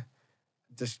care,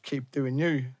 just keep doing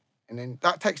you. And then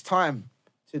that takes time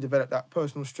to develop that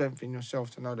personal strength in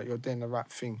yourself to know that you're doing the right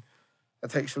thing.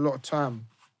 That takes a lot of time.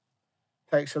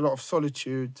 Takes a lot of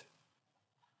solitude.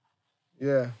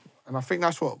 Yeah. And I think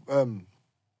that's what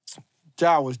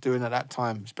Jao was doing at that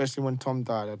time, especially when Tom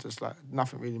died. I just like,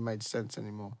 nothing really made sense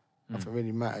anymore. Nothing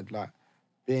really mattered. Like,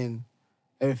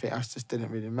 everything else just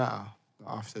didn't really matter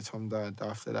after Tom died.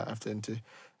 After that,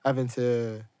 having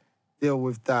to deal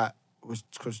with that was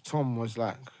because Tom was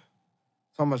like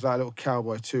a little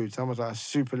cowboy too. Tom was like a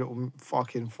super little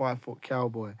fucking 5-foot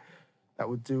cowboy that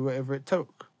would do whatever it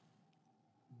took.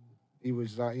 He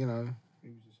was like, you know, he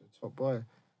was just a top boy.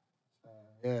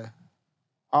 Yeah.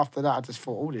 After that, I just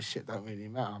thought, all this shit don't really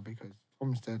matter because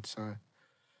Tom's dead, so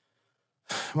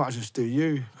might as well just do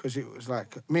you. Because it was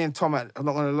like, me and Tom, I'm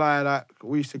not going to lie, like,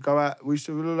 we used to go out, we used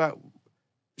to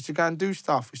go and do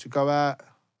stuff. We used to go out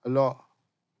a lot,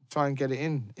 try and get it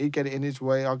in. He'd get it in his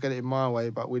way, I'll get it in my way,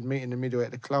 but we'd meet in the middle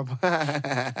at the club.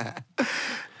 Yeah.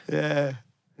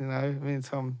 You know, me and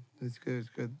Tom, it's good,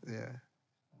 yeah.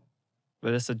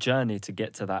 But it's a journey to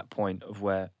get to that point of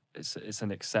where it's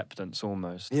an acceptance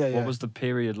almost. Yeah. What was the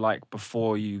period like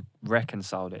before you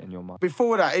reconciled it in your mind?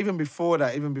 Even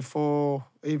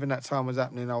that time was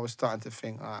happening, I was starting to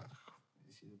think, like,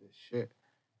 this is a bit shit.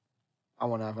 I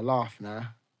want to have a laugh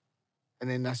now. And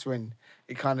then that's when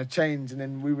it kind of changed. And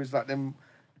then we was like then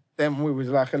we was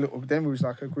like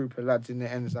a group of lads in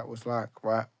the ends that was like,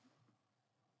 right,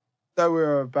 though we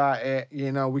were about it,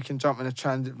 you know, we can jump in a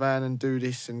transit van and do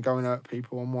this and go and hurt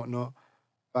people and whatnot.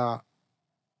 But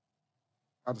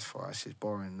I just thought that's just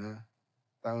boring.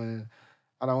 I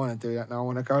don't want to do that now. I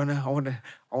want to go now.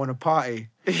 I want to party.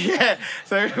 Yeah.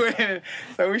 So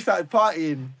we started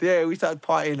partying. Yeah, we started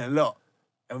partying a lot.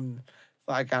 And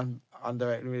started going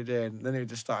under it with it. And then it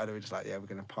just started. We were just like, yeah, we're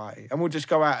gonna party, and we'll just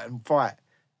go out and fight.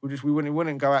 We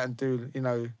wouldn't go out and do, you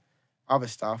know, other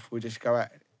stuff. We just go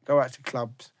out to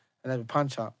clubs and have a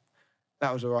punch up.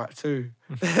 That was all right too.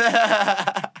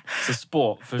 It's a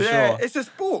sport for Yeah, sure. it's a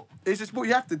sport. It's a sport.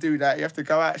 You have to do that. You have to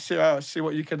go out, see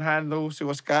what you can handle, see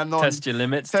what's going on. Test your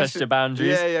limits, test your boundaries.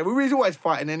 Yeah. We was always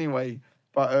fighting anyway.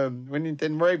 But when you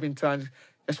then raving times,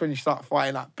 that's when you start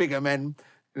fighting like bigger men,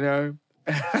 you know.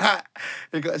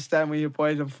 You got to stand with your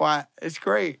boys and fight. It's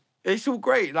great. It's all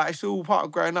great. Like, it's all part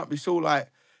of growing up. It's all like,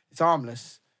 it's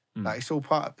harmless. Like, it's all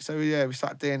part of, so yeah, we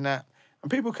started doing that. And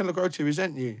people can grow to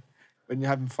resent you when you're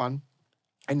having fun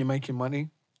and you're making money.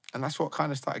 And that's what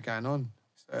kind of started going on.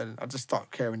 So I just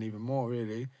started caring even more,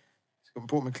 really. It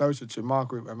brought me closer to my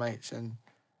group of mates. And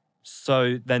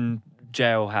So then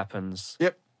jail happens.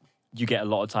 Yep. You get a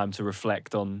lot of time to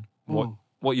reflect on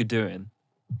what you're doing.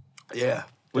 Yeah.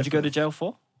 What'd you go to jail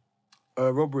for?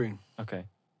 Robbery Okay.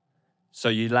 So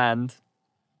you land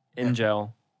in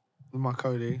jail. with my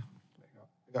Cody.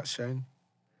 I got Shane.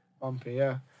 Bumpy,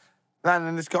 yeah. And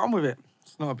then just get on with it.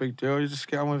 It's not a big deal. You just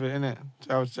get on with it, innit?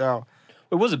 Jail's jail.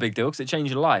 It was a big deal because it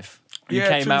changed your life. You Yeah,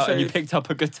 came true, out so and you it's- picked up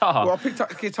a guitar. Well, I picked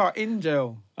up a guitar in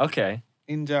jail. Okay.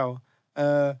 In jail.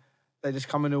 They just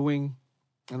come in the wing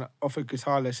and offered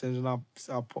guitar lessons, and I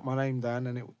put my name down,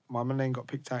 and my name got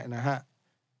picked out in a hat.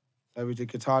 So we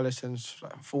did guitar lessons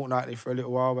like, fortnightly for a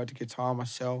little while. I had the guitar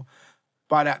myself.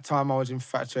 By that time, I was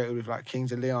infatuated with like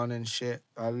Kings of Leon and shit.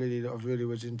 I really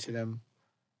was into them.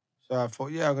 So I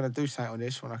thought, yeah, I'm gonna do something with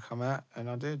this when I come out, and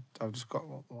I did. I just got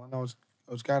one. I was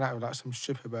going out with like some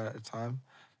stripper bird at the time.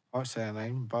 I won't say her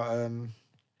name, but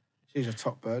she's a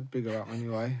top bird, bigger up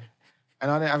anyway. And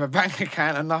I didn't have a bank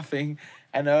account or nothing,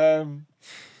 and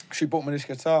she bought me this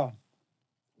guitar.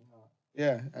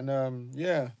 Yeah, and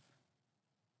yeah,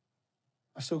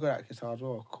 I still got that guitar as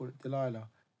well. I call it Delilah.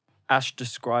 Ash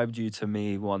described you to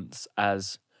me once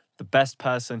as the best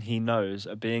person he knows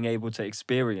at being able to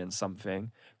experience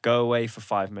something, go away for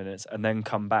 5 minutes, and then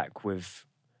come back with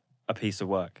a piece of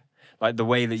work. Like the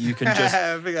way that you can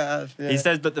just... Big ass, yeah. He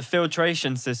says that the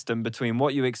filtration system between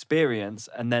what you experience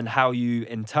and then how you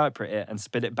interpret it and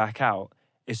spit it back out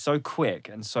is so quick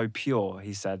and so pure,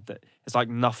 he said, that it's like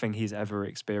nothing he's ever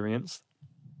experienced.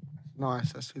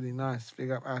 Nice, that's really nice.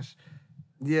 Big up, Ash.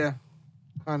 Yeah,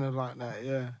 kind of like that,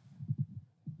 yeah.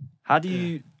 How do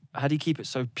you keep it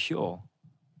so pure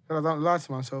But I don't lie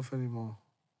to myself anymore.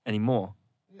 anymore?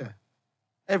 Yeah.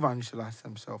 Everyone used to lie to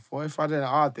themselves. Well, if I didn't,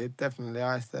 I did, definitely.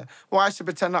 I used to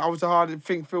pretend that I was a hard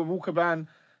thing for Walker band.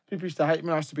 People used to hate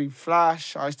me. I used to be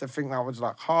flash. I used to think that I was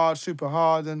like hard, super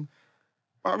hard.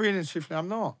 But really and truthfully, I'm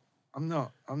not. I'm a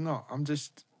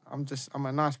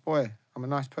nice boy. I'm a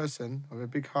nice person with a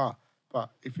big heart. But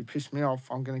if you piss me off,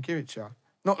 I'm going to give it to you.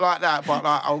 Not like that, but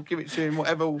like I'll give it to you in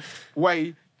whatever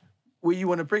way where you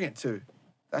want to bring it to.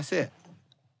 That's it.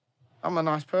 I'm a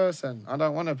nice person. I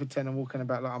don't want to pretend I'm walking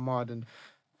about like I'm hard and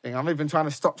thing. I'm even trying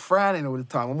to stop frowning all the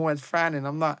time. I'm always frowning.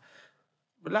 I'm like,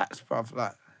 relax, bruv.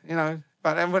 Like, you know.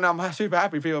 But then when I'm super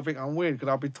happy, people think I'm weird because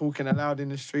I'll be talking aloud in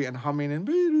the street and humming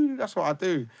and that's what I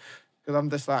do. Because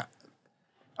I'm just like,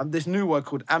 I'm this new word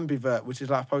called ambivert, which is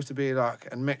like supposed to be like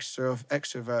a mixture of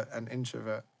extrovert and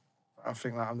introvert. I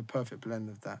think like I'm the perfect blend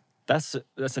of that. That's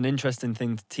an interesting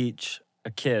thing to teach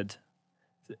a kid,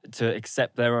 to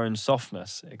accept their own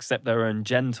softness, accept their own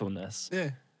gentleness.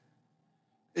 Yeah.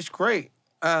 It's great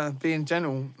being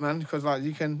gentle, man, because like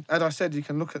you can, as I said, you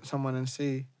can look at someone and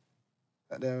see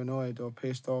that they're annoyed or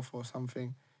pissed off or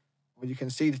something. Or you can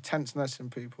see the tenseness in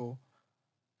people.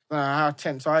 How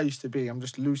tense I used to be, I'm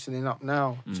just loosening up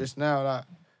now. Just now, like,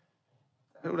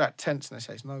 all that tenseness,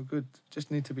 it's no good.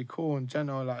 Just need to be cool and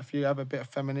gentle. Like, if you have a bit of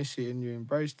femininity and you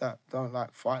embrace that, don't,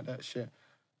 like, fight that shit.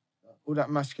 All that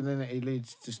masculinity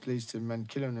leads to men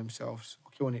killing themselves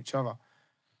or killing each other.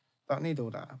 Don't need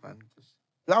all that, man. Just,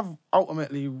 love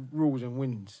ultimately rules and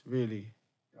wins, really.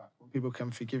 Like, people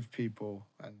can forgive people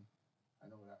and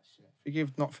all that shit.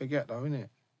 Forgive, not forget, though, innit?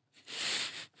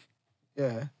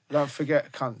 Yeah. Don't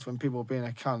forget cunts when people are being a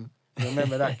cunt.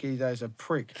 Remember that geezer is a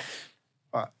prick.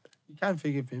 But you can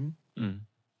forgive him.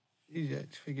 Easy to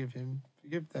forgive him.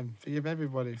 Forgive them. Forgive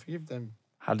everybody. Forgive them.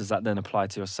 How does that then apply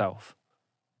to yourself?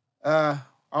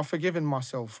 I've forgiven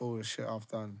myself for all the shit I've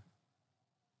done.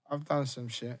 I've done some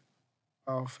shit.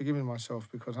 I've forgiven myself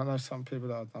because I know some people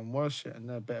that have done worse shit and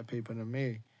they're better people than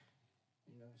me.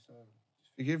 You know, so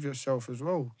just forgive yourself as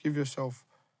well. Give yourself,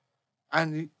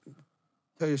 and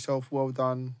tell yourself, well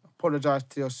done. Apologise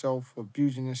to yourself for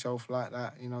abusing yourself like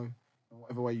that, you know, in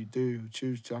whatever way you do,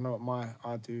 choose to. I know what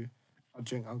I do. I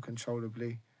drink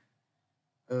uncontrollably.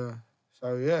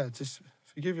 So yeah, just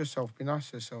forgive yourself. Be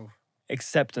nice to yourself.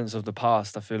 Acceptance of the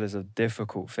past, I feel, is a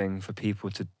difficult thing for people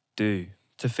to do.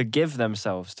 To forgive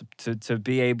themselves, to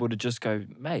be able to just go,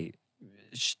 mate,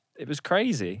 it was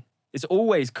crazy. It's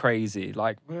always crazy.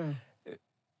 Like, Yeah.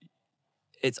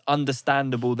 it's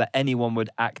understandable that anyone would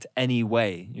act any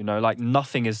way, you know, like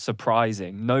nothing is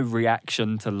surprising. No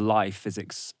reaction to life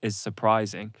is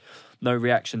surprising. No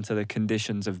reaction to the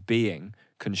conditions of being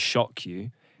can shock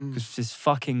you. Because it's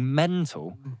fucking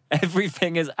mental.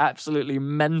 Everything is absolutely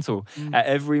mental at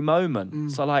every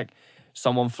moment. So like,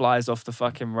 someone flies off the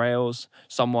fucking rails,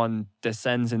 someone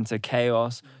descends into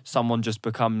chaos, someone just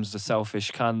becomes a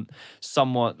selfish cunt,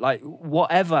 someone, like,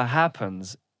 whatever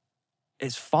happens,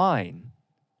 it's fine.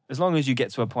 As long as you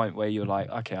get to a point where you're like,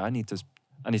 okay, I need to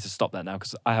stop that now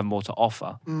because I have more to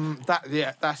offer.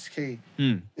 That's key.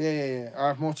 Yeah. I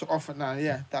have more to offer now.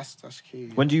 Yeah, that's key.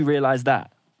 Yeah. When do you realise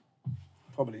that?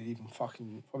 Probably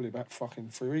about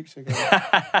 3 weeks ago.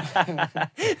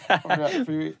 Probably about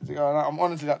 3 weeks ago. And I'm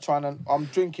honestly like I'm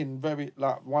drinking very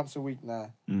like once a week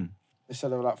now.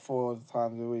 Instead of like 4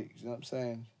 times a week. You know what I'm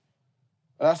saying?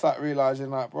 But that's like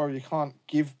realising like, bro, you can't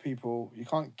give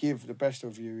the best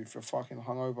of you if you're fucking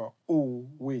hungover all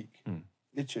week.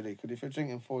 Literally. Because if you're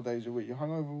drinking 4 days a week, you're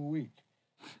hungover all week.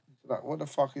 Like, what the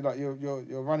fuck?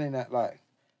 You're running at like,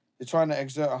 you're trying to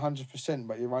exert 100%,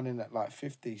 but you're running at like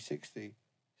 50, 60.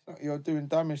 You're doing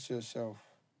damage to yourself.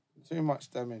 Too much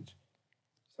damage.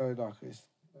 So like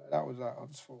that was like, I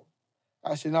just thought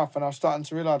that's enough. And I was starting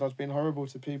to realise I was being horrible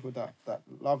to people that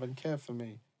love and care for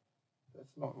me.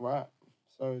 That's not right.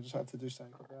 So I just had to do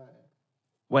something about it.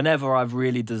 Whenever I've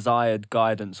really desired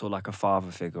guidance or like a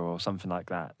father figure or something like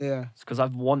that, Yeah. it's because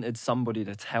I've wanted somebody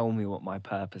to tell me what my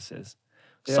purpose is.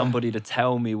 Yeah. Somebody to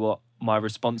tell me what my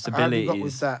responsibility How have you got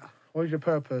with is. that? What is your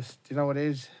purpose? Do you know what it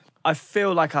is? I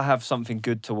feel like I have something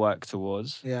good to work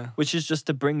towards. Yeah. Which is just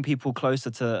to bring people closer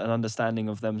to an understanding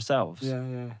of themselves.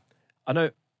 Yeah. I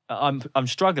know I'm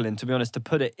struggling, to be honest, to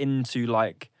put it into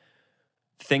like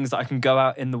things that I can go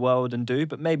out in the world and do,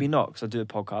 but maybe not, because I do a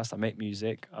podcast, I make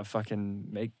music, I fucking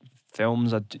make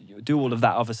films, I do all of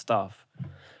that other stuff.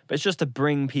 But it's just to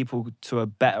bring people to a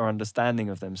better understanding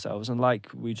of themselves. And like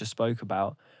we just spoke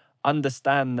about,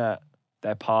 understand that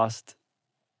their past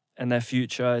and their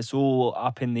future, it's all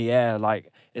up in the air.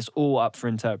 Like, it's all up for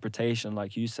interpretation.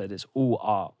 Like you said, it's all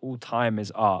art. All time is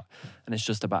art. And it's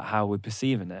just about how we're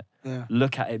perceiving it. Yeah.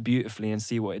 Look at it beautifully and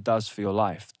see what it does for your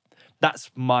life. That's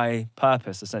my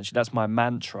purpose, essentially. That's my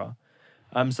mantra.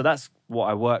 So that's what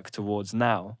I work towards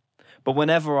now. But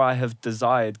whenever I have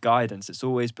desired guidance, it's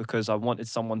always because I wanted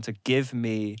someone to give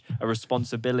me a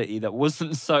responsibility that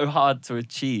wasn't so hard to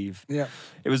achieve. Yeah.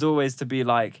 It was always to be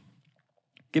like,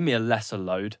 give me a lesser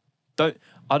load.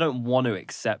 I don't want to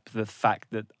accept the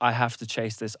fact that I have to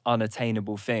chase this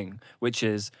unattainable thing, which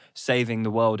is saving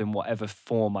the world in whatever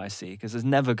form I see, because it's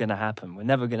never going to happen. We're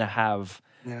never going to have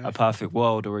a perfect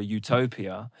world or a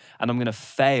utopia, and I'm going to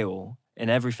fail in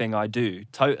everything I do,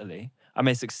 totally. I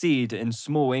may succeed in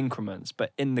small increments,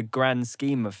 but in the grand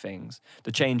scheme of things,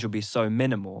 the change will be so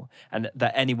minimal and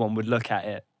that anyone would look at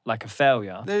it like a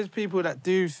failure. There's people that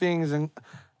do things and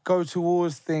go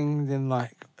towards things and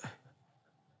like,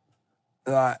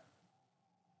 but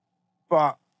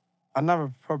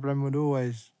another problem would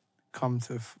always come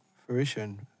to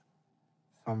fruition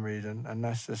for some reason, and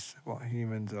that's just what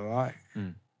humans are like.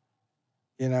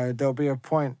 You know, there'll be a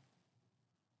point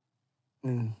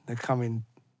in the coming,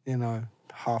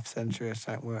 half century or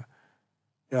something where,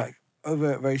 like,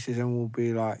 overt racism will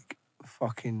be like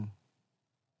fucking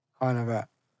kind of at,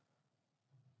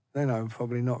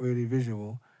 probably not really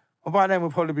visual. But by then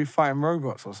we'll probably be fighting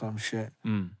robots or some shit.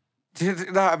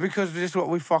 Because this is what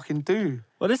we fucking do.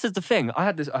 Well, this is the thing. I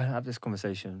have this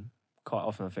conversation quite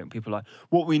often. I think people are like,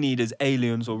 what we need is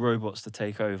aliens or robots to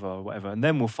take over or whatever, and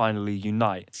then we'll finally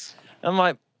unite. And I'm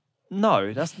like,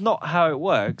 no, that's not how it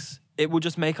works. It will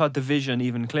just make our division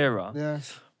even clearer. Yeah.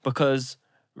 Because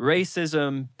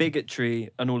racism, bigotry,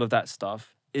 and all of that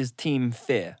stuff is team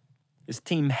fear. It's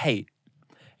team hate.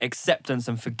 Acceptance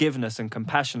and forgiveness and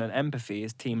compassion and empathy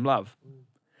is team love.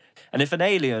 And if an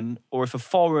alien or if a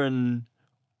foreign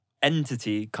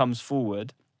entity comes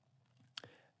forward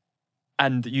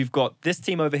And you've got this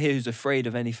team over here who's afraid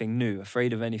of anything new,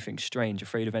 afraid of anything strange,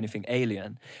 afraid of anything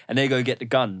alien. And they go get the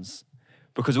guns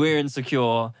because we're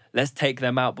insecure. Let's take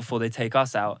them out before they take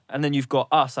us out. And then you've got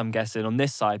us, I'm guessing, on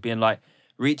this side being like,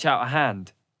 reach out a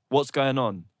hand. What's going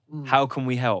on? How can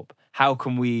we help? How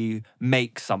can we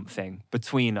make something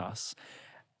between us?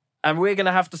 And we're going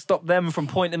to have to stop them from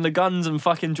pointing the guns and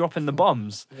fucking dropping the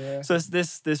bombs. Yeah. So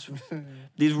it's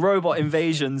these robot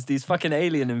invasions, these fucking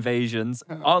alien invasions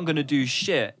aren't going to do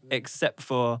shit except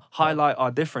for highlight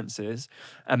our differences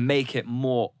and make it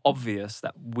more obvious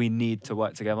that we need to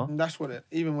work together. And that's what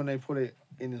even when they put it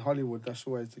in Hollywood, that's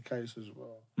always the case as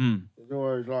well. Mm. There's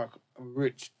always like a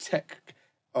rich tech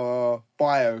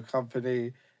bio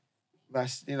company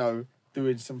that's,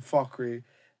 doing some fuckery.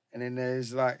 And then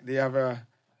there's like the other,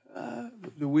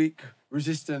 the weak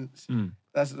resistance.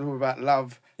 That's all about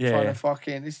love. Trying to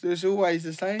fucking, it's always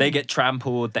the same. They get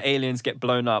trampled, the aliens get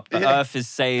blown up, the Earth is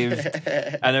saved,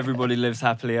 and everybody lives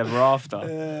happily ever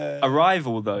after.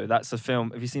 Arrival, though, that's a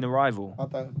film. Have you seen Arrival? I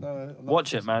don't know.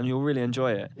 Watch it, man. You'll really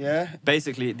enjoy it. Yeah?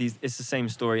 Basically, it's the same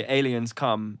story. Aliens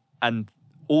come, and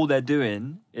all they're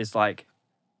doing is like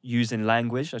using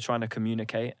language. They're trying to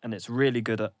communicate, and it's really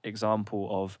good example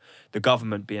of the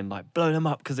government being like, blow them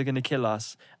up because they're going to kill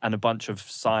us, and a bunch of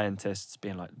scientists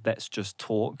being like, let's just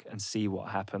talk and see what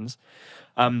happens.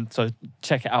 So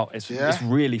check it out. It's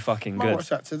really fucking I good.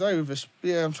 watched that today with us.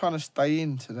 Yeah, I'm trying to stay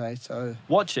in today, so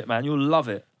Watch it, man. You'll love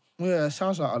it. yeah, it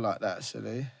sounds like I like that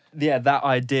actually. Yeah, that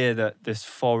idea that this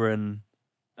foreign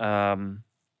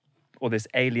or this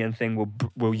alien thing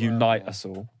will unite us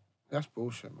all. That's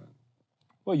bullshit, man.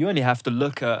 Well, you only have to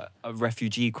look at a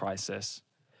refugee crisis.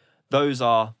 Those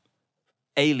are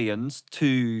aliens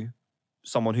to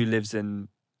someone who lives in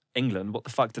England. What the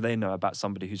fuck do they know about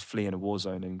somebody who's fleeing a war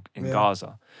zone in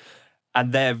Gaza?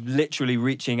 And they're literally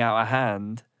reaching out a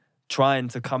hand, trying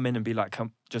to come in and be like,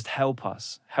 come, just help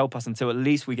us until at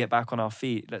least we get back on our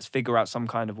feet. Let's figure out some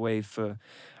kind of way for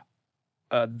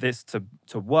this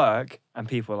to work. And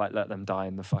people are like, let them die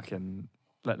in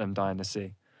the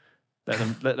sea.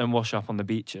 Let them wash up on the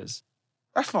beaches.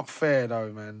 That's not fair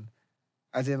though, man.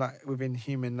 As in, like, within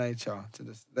human nature, to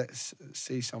just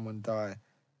see someone die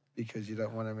because you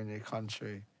don't want them in your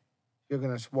country. You're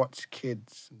gonna watch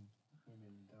kids and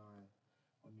women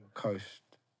die on your coast.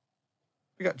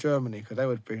 We got Germany because they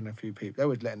would bring a few people. They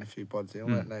would let in a few bodies in,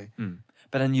 weren't they?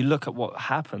 But then you look at what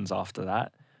happens after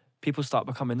that. People start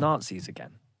becoming Nazis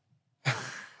again.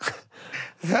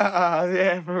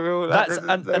 Yeah, for real.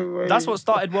 That's what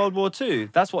started World War II.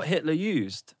 That's what Hitler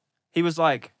used. He was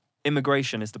like,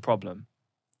 immigration is the problem.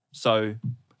 So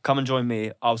come and join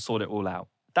me. I'll sort it all out.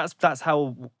 That's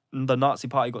how the Nazi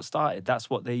Party got started.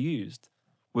 That's what they used.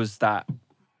 Was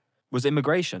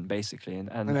immigration, basically.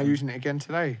 And they're using it again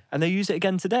today. And they use it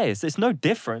again today. It's no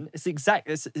different.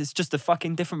 It's just a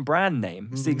fucking different brand name.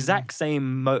 It's the exact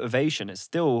same motivation. It's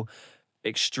still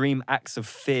extreme acts of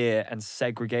fear and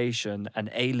segregation and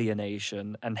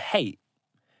alienation and hate.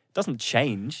 It doesn't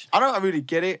change. I don't really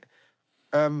get it.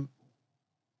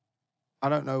 I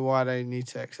don't know why they need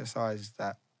to exercise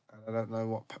that. I don't know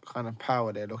what kind of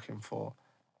power they're looking for.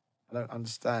 I don't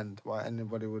understand why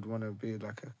anybody would want to be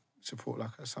support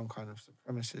some kind of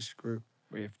supremacist group.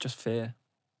 With just fear.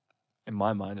 In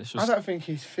my mind, it's just. I don't think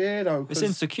it's fear though. It's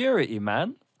insecurity,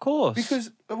 man. Of course.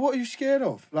 Because what are you scared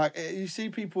of? Like, you see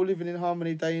people living in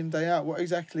harmony day in, day out. What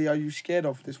exactly are you scared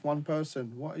of? This one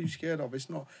person. What are you scared of? It's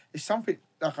not. It's something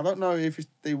like, I don't know if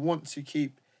they want to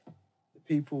keep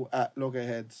people at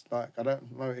loggerheads. Like, I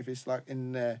don't know if it's like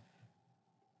in their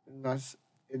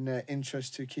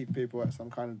interest to keep people at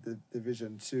some kind of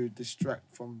division, to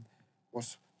distract from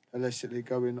what's illicitly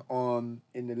going on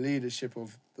in the leadership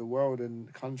of the world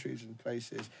and countries and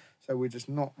places. So we're just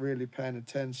not really paying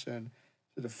attention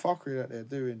to the fuckery that they're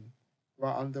doing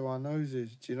right under our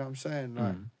noses. Do you know what I'm saying?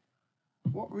 Like,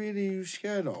 what really are you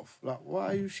scared of? Like,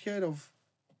 why are you scared of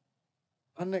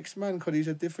our next man because he's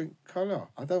a different colour?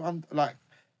 I don't,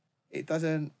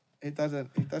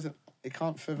 it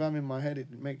can't fathom in my head.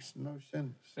 It makes no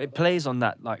sense. It plays on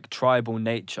that, like, tribal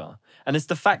nature. And it's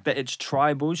the fact that it's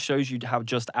tribal shows you how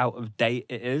just out of date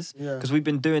it is. Yeah. Because we've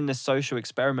been doing this social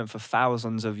experiment for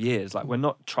thousands of years. Like, we're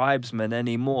not tribesmen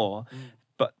anymore.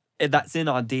 But that's in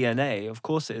our DNA. Of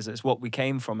course it is. It's what we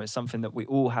came from. It's something that we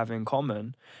all have in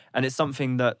common. And it's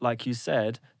something that, like you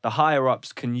said, the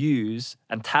higher-ups can use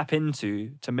and tap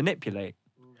into to manipulate.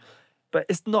 But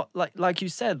it's not like you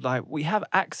said, like, we have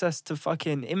access to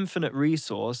fucking infinite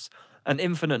resource and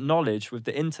infinite knowledge with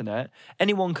the internet.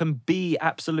 Anyone can be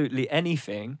absolutely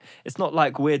anything. It's not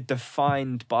like we're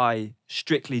defined by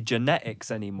strictly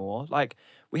genetics anymore. Like,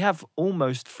 we have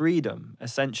almost freedom,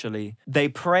 essentially. They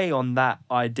prey on that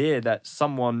idea that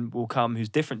someone will come who's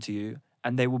different to you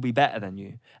and they will be better than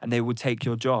you and they will take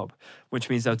your job, which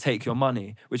means they'll take your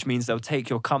money, which means they'll take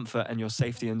your comfort and your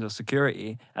safety and your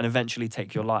security and eventually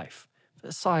take your life.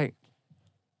 It's like,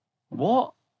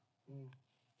 what?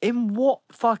 In what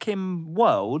fucking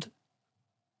world?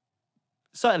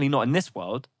 Certainly not in this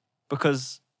world,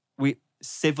 because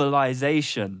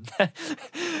civilization.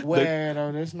 Where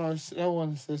though? There's no such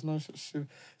civil.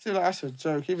 See, like that's a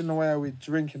joke. Even the way we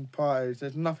drink in parties,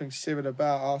 there's nothing civil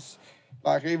about us.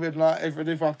 Like even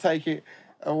if I take it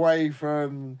away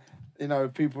from, you know,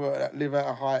 people that live at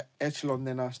a high echelon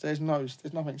than us, there's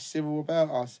nothing civil about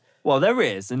us. Well, there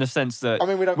is, in the sense that I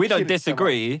mean, we don't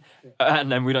disagree,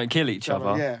 and then we don't kill each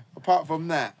other. Yeah. Apart from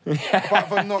that, apart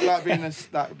from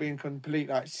not being complete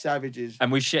like savages.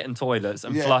 And we shit in toilets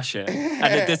and flush it,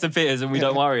 and it disappears, and we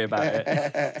don't worry about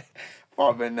it.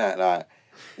 Apart from that, like,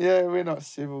 yeah, we're not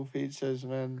civil features,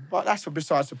 man. But that's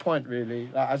besides the point,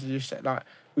 really. Like as you said, like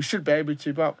we should be able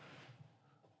to, but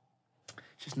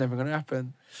it's just never gonna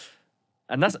happen.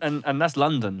 And that's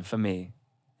London for me,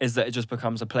 is that it just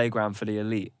becomes a playground for the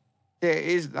elite. Yeah, it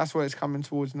is. That's what it's coming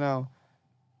towards now.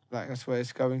 Like, that's where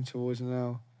it's going towards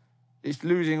now. It's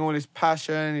losing all its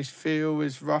passion, its feel,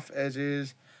 its rough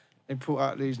edges. They put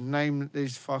out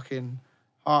these fucking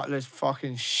heartless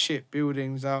fucking shit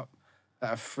buildings up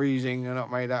that are freezing and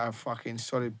not made out of fucking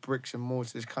solid bricks and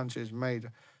mortar. This country is made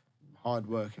of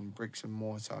hard-working bricks and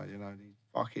mortar, you know, these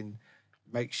fucking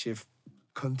makeshift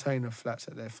container flats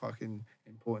that they're fucking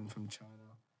importing from China.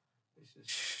 It's just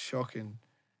shocking.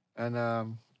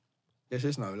 And, there's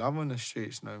just no love on the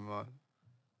streets no more.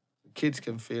 The kids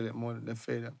can feel it more than they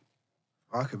feel it.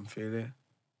 I can feel it.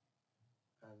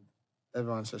 And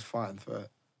everyone's just fighting for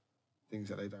things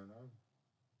that they don't own.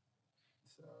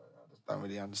 So I just don't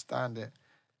really understand it.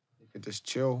 You could just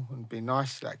chill and be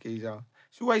nice to that geezer.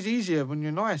 It's always easier when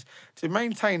you're nice. To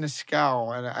maintain a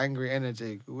scowl and an angry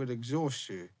energy would exhaust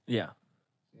you. Yeah.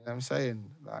 You know what I'm saying?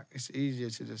 Like, it's easier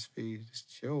to just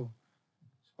chill.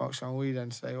 Smoke some weed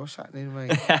and say, what's happening,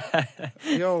 mate?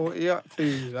 Yo, what you up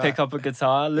to? Like, pick up a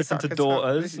guitar, listen to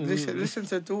Daughters. Listen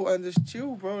to Daughter and just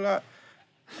chill, bro. Like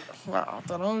I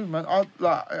don't know, man.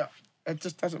 It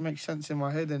just doesn't make sense in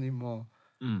my head anymore.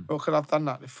 Because I've done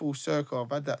that the full circle. I've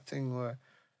had that thing where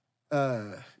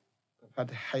I've had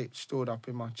the hate stored up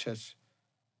in my chest,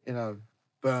 you know,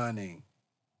 burning,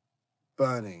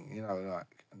 you know,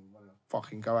 like, and want to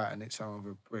fucking go out and hit someone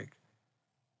with a brick.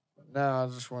 Now I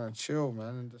just want to chill,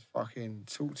 man, and just fucking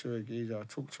talk to a geezer,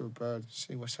 talk to a bird,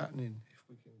 see what's happening, if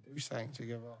we can do something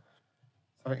together.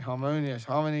 Something harmonious.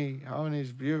 Harmony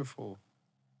is beautiful.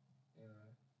 You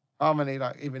know, harmony,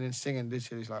 like, even in singing,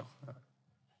 literally, is like,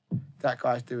 that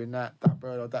guy's doing that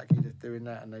bird or that geezer's doing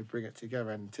that, and they bring it together,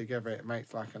 and together it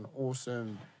makes, like, an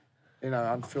awesome, you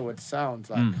know, unfiltered sound.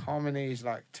 Like, harmony is,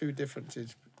 like, two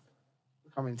differences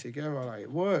coming together. Like,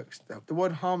 it works. The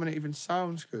word harmony even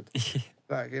sounds good.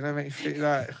 Like, you know, make you feel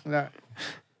like that.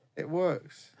 It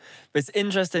works. But it's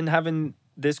interesting having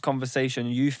this conversation,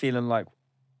 you feeling like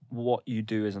what you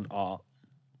do is an art.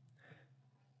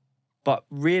 But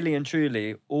really and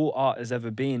truly, all art has ever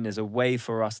been is a way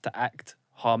for us to act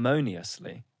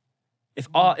harmoniously. If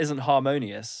art isn't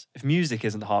harmonious, if music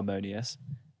isn't harmonious...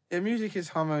 Yeah, music is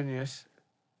harmonious.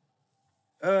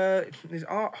 Is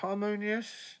art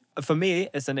harmonious? For me,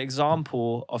 it's an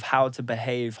example of how to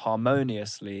behave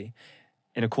harmoniously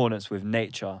in accordance with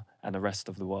nature and the rest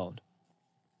of the world.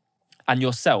 And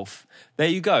yourself. There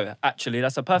you go. Actually,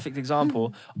 that's a perfect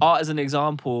example. Art is an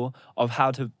example of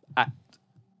how to act,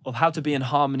 of how to be in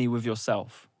harmony with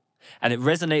yourself. And it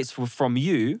resonates from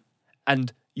you,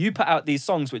 and you put out these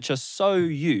songs which are so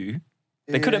you.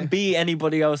 They couldn't be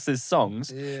anybody else's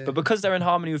songs, but because they're in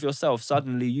harmony with yourself,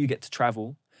 suddenly you get to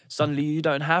travel. Suddenly you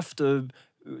don't have to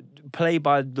play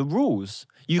by the rules.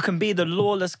 You can be the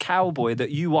lawless cowboy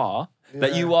that you are,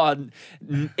 that you are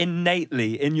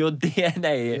innately in your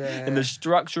DNA, in the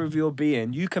structure of your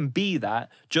being. You can be that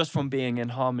just from being in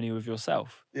harmony with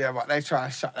yourself. Yeah, but they try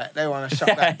to shut that. They want to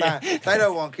shut that down. They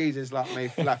don't want geezers like me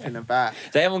flapping about.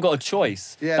 They haven't got a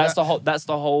choice. Yeah, that's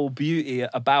the whole beauty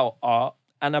about art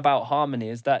and about harmony,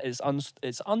 is that it's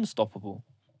unstoppable.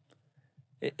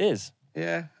 It is.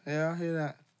 Yeah, I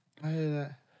hear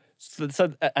that.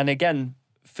 So, and again,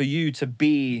 for you to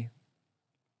be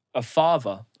a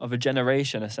father of a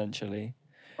generation, essentially.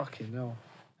 Fucking no.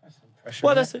 That's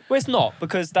impressionable. Well, it's not,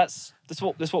 because that's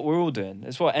what we're all doing.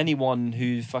 It's what anyone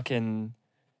who fucking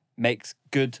makes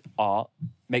good art,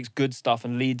 makes good stuff,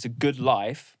 and leads a good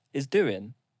life is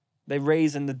doing. They're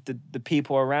raising the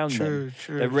people around them.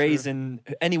 They're raising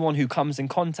anyone who comes in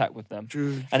contact with them.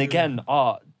 And again,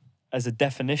 art, as a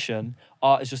definition,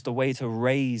 art is just a way to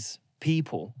raise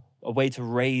people, a way to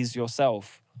raise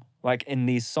yourself. Like in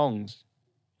these songs,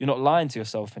 you're not lying to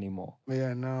yourself anymore.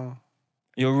 Yeah, no.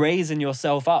 You're raising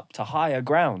yourself up to higher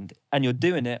ground, and you're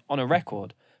doing it on a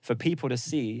record for people to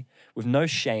see with no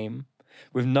shame,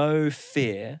 with no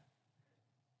fear,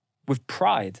 with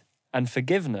pride and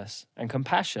forgiveness and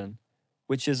compassion,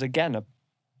 which is, again,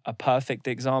 a perfect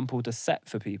example to set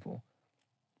for people.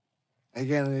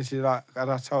 Again, this is like, as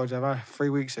I told you, about 3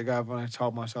 weeks ago, when I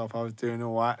told myself I was doing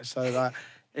all right. So, like,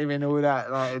 even all that,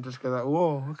 like, it just goes like,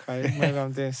 whoa, okay, maybe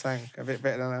I'm doing something a bit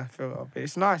better than I felt. But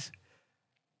it's nice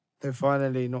to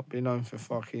finally not be known for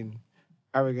fucking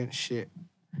arrogant shit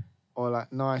or,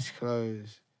 like, nice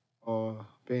clothes or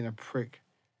being a prick,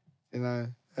 you know?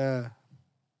 It's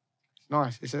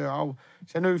nice. It's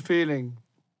a new feeling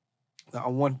that I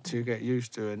want to get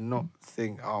used to and not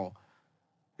think, oh...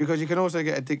 Because you can also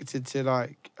get addicted to,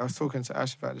 like, I was talking to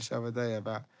Ash about this the other day,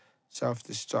 about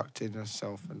self-destructing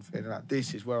yourself and feeling like,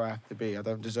 this is where I have to be. I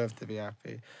don't deserve to be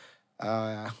happy.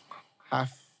 I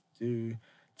have to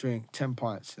drink 10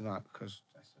 pints tonight because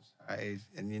that's just how it is.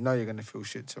 And you know you're going to feel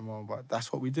shit tomorrow, but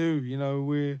that's what we do. You know,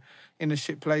 we're in a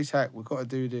shit place hack. We've got to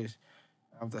do this.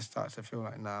 I've just started to feel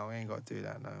like, no, we ain't got to do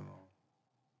that no more.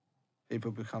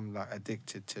 People become, like,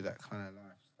 addicted to that kind of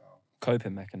lifestyle.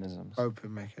 Coping mechanisms.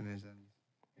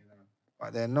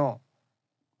 But they're not.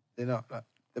 Like,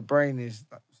 the brain is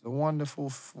like, it's a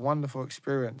wonderful, wonderful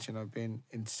experience, you know, being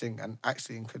in sync and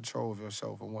actually in control of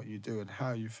yourself and what you do and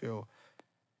how you feel.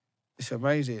 It's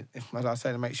amazing. As I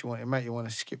say, it makes you want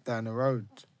to skip down the road.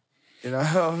 You know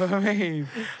what I mean?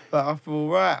 Like, I feel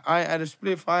right. I ain't had a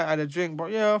spliff, I ain't had a drink,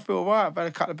 but yeah, I feel right. I've had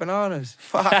a couple of bananas.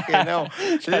 Fucking hell.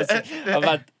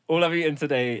 All I've eaten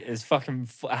today is fucking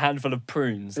a handful of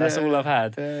prunes. That's all I've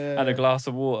had. And a glass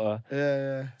of water.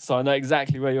 Yeah. So I know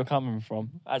exactly where you're coming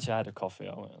from. Actually, I had a coffee.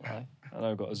 I won't lie. I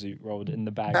know I've got a Zoot rolled in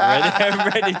the bag,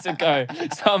 ready to go.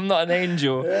 So I'm not an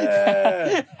angel.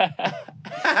 Yeah.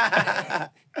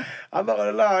 I'm not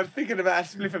gonna lie. I was thinking about a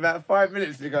spliff about 5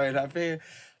 minutes ago, and I feel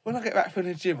when I get back from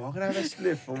the gym, I'm gonna have a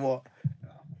spliff or what?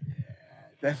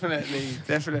 Yeah,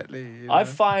 definitely. You know? I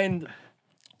find.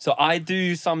 So I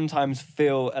do sometimes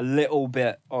feel a little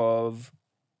bit of,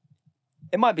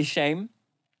 it might be shame.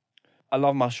 I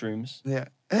love mushrooms. Yeah.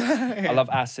 I love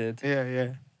acid.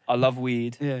 Yeah. I love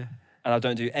weed. Yeah. And I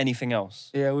don't do anything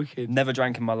else. Yeah, wicked. Never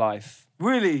drank in my life.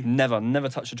 Really? Never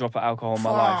touched a drop of alcohol in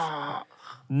my life.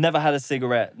 Never had a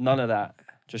cigarette, none of that.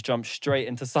 Just jumped straight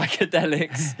into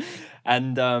psychedelics.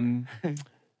 And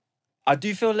I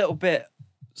do feel a little bit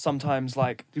sometimes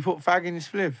like... Do you put fag in your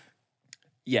spliff?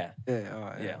 Yeah. Yeah, all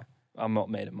right. Yeah. I'm not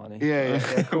made of money. Yeah.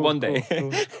 Cool, One day.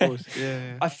 Of course.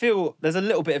 Yeah. I feel there's a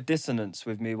little bit of dissonance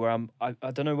with me where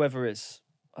I don't know whether it's,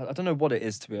 I don't know what it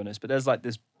is, to be honest, but there's like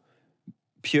this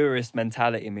purist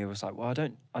mentality in me where it's like, well,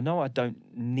 I know I don't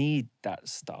need that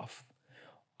stuff.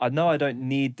 I know I don't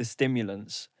need the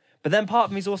stimulants. But then part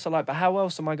of me is also like, but how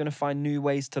else am I going to find new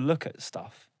ways to look at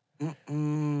stuff?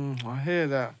 I hear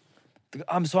that.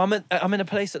 So I'm in a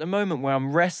place at the moment where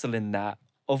I'm wrestling that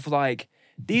of like,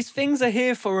 these things are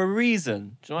here for a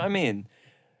reason. Do you know what I mean?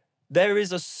 There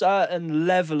is a certain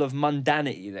level of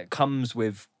mundanity that comes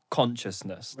with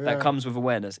consciousness, that comes with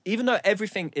awareness. Even though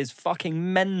everything is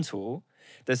fucking mental,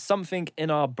 there's something in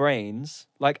our brains,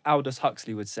 like Aldous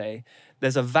Huxley would say,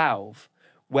 there's a valve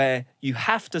where you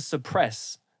have to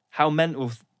suppress how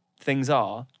mental things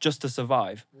are just to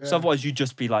survive. So otherwise you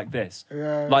just be like this.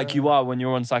 Like you are when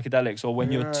you're on psychedelics or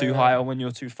when you're too high or when you're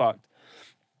too fucked.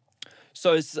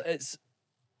 So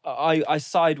I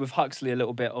side with Huxley a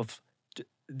little bit of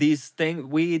these things,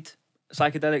 weed,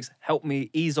 psychedelics help me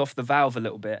ease off the valve a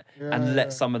little bit and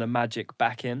let some of the magic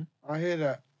back in. I hear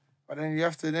that. But then you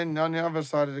have to, then on the other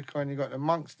side of the coin, you got the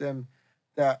monks them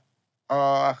that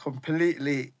are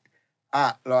completely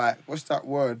at like, what's that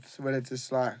word? Where they're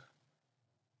just like,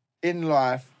 in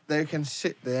life, they can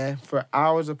sit there for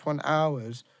hours upon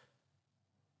hours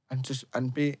and just,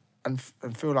 and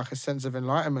feel like a sense of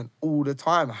enlightenment all the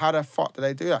time. How the fuck do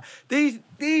they do that? These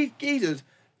geezers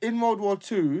in World War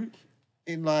II,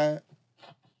 in like,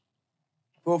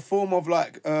 for a form of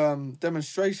like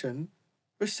demonstration,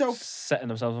 were setting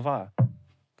themselves on fire.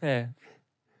 Yeah.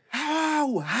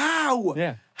 How?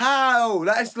 Yeah. How?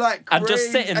 That's like crazy. And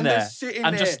just sitting there.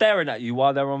 And just staring at you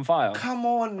while they're on fire. Come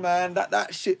on, man.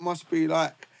 That shit must be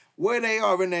like, where they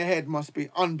are in their head must be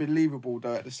unbelievable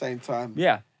though at the same time.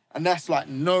 Yeah. And that's like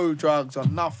no drugs or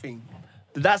nothing.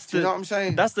 That's Do you know what I'm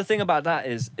saying? That's the thing about that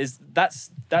is that's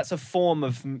a form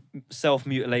of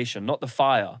self-mutilation, not the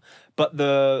fire, but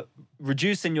the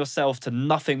reducing yourself to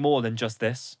nothing more than just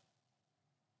this.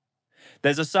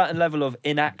 There's a certain level of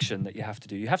inaction that you have to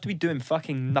do. You have to be doing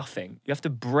fucking nothing. You have to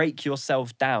break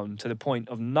yourself down to the point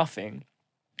of nothing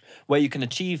where you can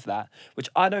achieve that, which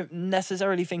I don't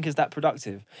necessarily think is that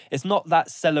productive. It's not that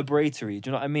celebratory. Do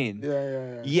you know what I mean?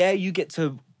 Yeah. Yeah, you get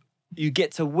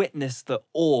to witness the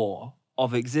awe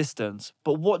of existence,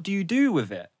 but what do you do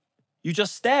with it? You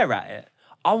just stare at it.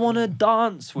 I want to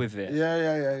dance with it.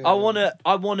 Yeah. I want to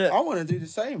I want to do the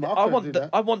same. I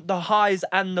want the highs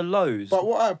and the lows. But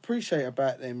what I appreciate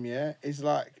about them, yeah, is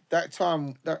like that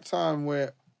time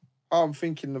where I'm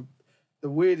thinking the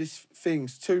weirdest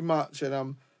things too much, and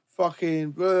I'm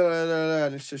fucking blah, blah, blah,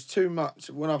 and it's just too much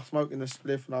when I'm smoking the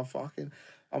spliff and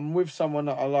I'm with someone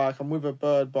that I like, I'm with a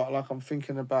bird, but like I'm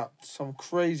thinking about some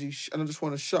crazy and I just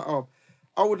want to shut up.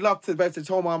 I would love to be able to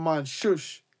tell my mind,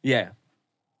 shush. Yeah.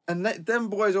 And them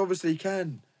boys obviously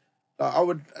can.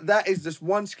 Like that is just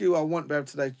one skill I want to be able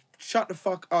to say, shut the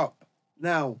fuck up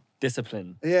now.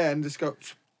 Discipline. Yeah, and just go,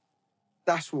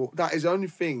 that is the only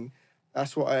thing,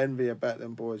 that's what I envy about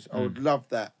them boys. I would love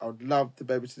that. I would love to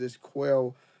be able to just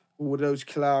quell all those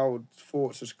cloud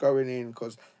thoughts just going in,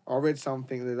 because I read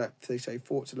something that they say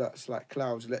thoughts are like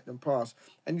clouds, let them pass.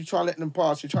 And you try letting them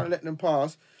pass,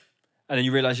 And then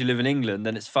you realise you live in England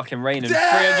and it's fucking raining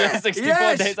Yeah!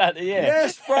 364 days out of the year.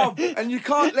 Yes, bro. And you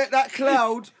can't let that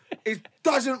cloud, it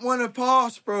doesn't want to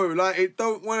pass, bro. Like, it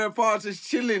don't want to pass, it's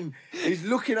chilling. He's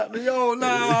looking at me, oh, no,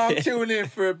 I'm chilling here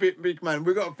for a bit, big man.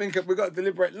 We got to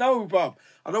deliberate. No, bro.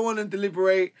 I don't want to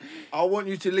deliberate. I want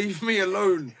you to leave me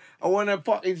alone. I want to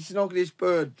fucking snog this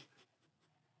bird.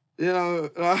 You know,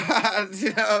 you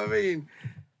know what I mean?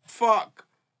 Fuck.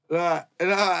 Like,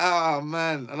 oh,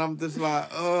 man. And I'm just like,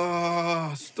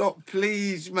 oh, stop,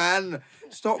 please, man.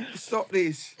 Stop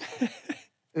this.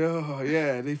 Oh,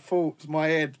 yeah, the thoughts, my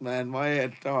head,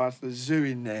 oh, it's the zoo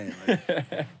in there,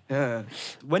 man. Yeah.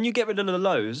 When you get rid of the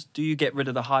lows, do you get rid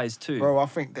of the highs too? Bro, I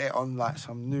think they're on, like,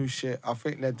 some new shit. I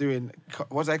think they're doing,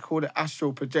 what's they call it,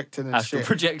 astral projecting and Astral shit.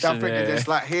 projection, I think they're just,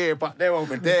 like, here, but they're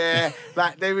over there.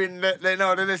 Like,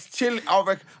 they're just chilling.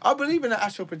 I believe in the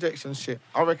astral projection shit.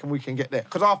 I reckon we can get there.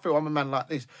 Because I feel I'm a man like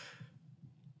this.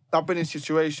 I've been in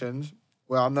situations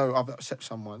where I know I've upset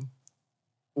someone,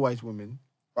 always women,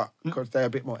 but because they're a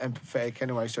bit more empathetic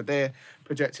anyway, so they're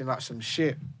projecting like some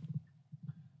shit.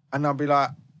 And I'll be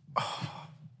like, oh.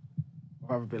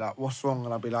 I'll be like, what's wrong?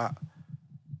 And I'll be like,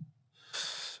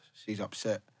 she's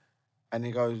upset. And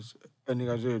he goes,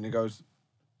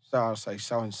 so I'll say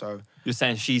so-and-so. You're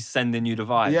saying she's sending you the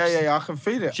vibes? Yeah, I can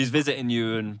feel it. She's visiting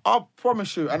you and... I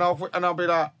promise you. And I'll be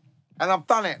like, and I've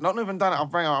done it, not even done it,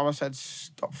 I've rang her, I said,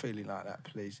 stop feeling like that,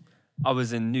 please. I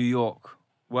was in New York,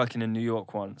 working in New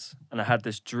York once, and I had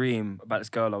this dream about this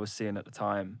girl I was seeing at the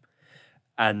time.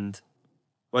 And,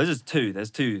 well, there's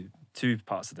two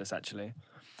parts of this, actually.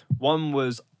 One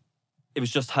was, it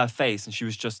was just her face, and it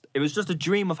was just a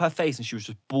dream of her face, and she was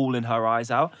just bawling her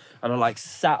eyes out. And I, like,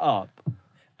 sat up,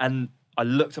 and I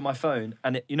looked at my phone,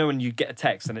 and you know when you get a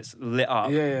text and it's lit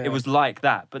up? Yeah. It was like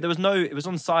that. But it was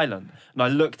on silent. And I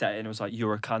looked at it, and it was like,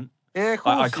 you're a cunt. Yeah, of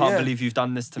course, I can't believe you've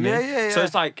done this to me. Yeah. So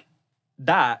it's like,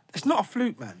 that... It's not a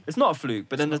fluke, man. It's not a fluke.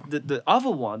 But then the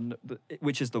other one,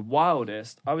 which is the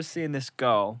wildest, I was seeing this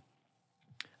girl,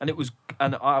 and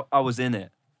I was in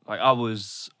it. Like, I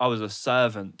was a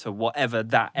servant to whatever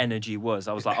that energy was.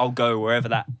 I was like, I'll go wherever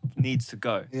that needs to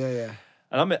go. Yeah.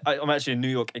 And I'm actually in New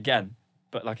York again,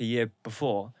 but like a year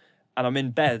before. And I'm in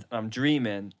bed, and I'm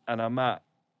dreaming, and I'm at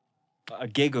a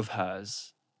gig of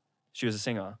hers. She was a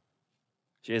singer.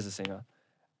 She is a singer.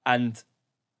 And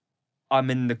I'm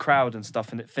in the crowd and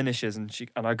stuff, and it finishes, and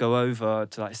I go over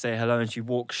to like say hello, and she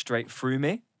walks straight through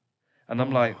me. And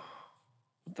I'm like,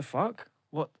 what the fuck?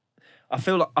 What? I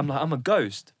feel like I'm a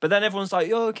ghost. But then everyone's like,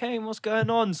 yo, okay, what's going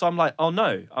on? So I'm like, oh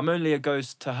no, I'm only a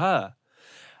ghost to her.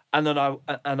 And then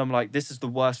I'm like, this is the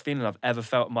worst feeling I've ever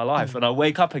felt in my life. And I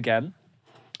wake up again,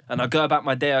 and I go about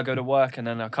my day, I go to work, and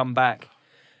then I come back,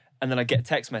 and then I get a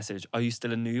text message, are you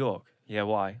still in New York? Yeah,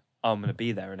 why? I'm going to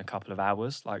be there in a couple of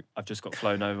hours. Like, I've just got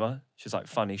flown over. She's like,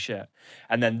 funny shit.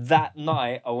 And then that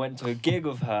night, I went to a gig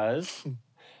of hers.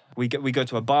 We go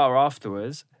to a bar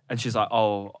afterwards, and she's like,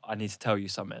 oh, I need to tell you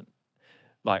something.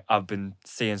 Like, I've been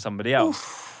seeing somebody else.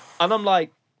 Oof. And I'm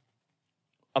like,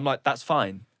 that's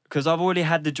fine. Because I've already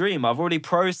had the dream. I've already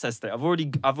processed it. I've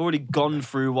already gone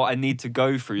through what I need to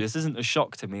go through. This isn't a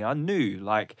shock to me. I knew,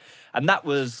 like, and that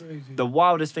was the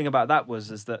wildest thing about that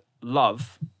is that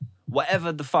love,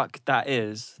 whatever the fuck that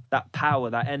is, that power,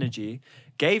 that energy,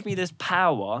 gave me this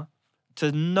power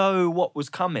to know what was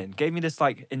coming. Gave me this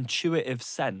like intuitive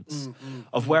sense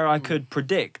of where I could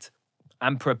predict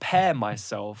and prepare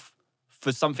myself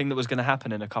for something that was going to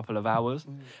happen in a couple of hours.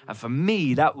 And for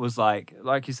me, that was like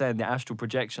you said, the astral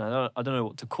projection. I don't know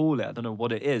what to call it. I don't know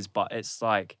what it is, but it's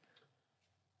like.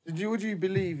 What do you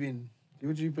believe in?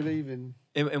 What do you believe in?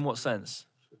 In what sense?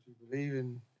 What do you believe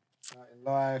in? Like in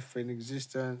life, in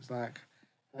existence, like,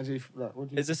 how do you, like, what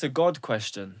do you... Is this a God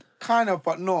question? Kind of,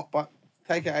 but not, but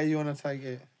take it how you want to take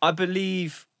it. I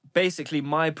believe basically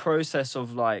my process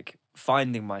of like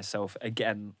finding myself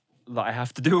again, that I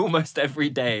have to do almost every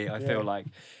day, I feel like,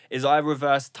 is I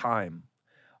reverse time.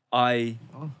 I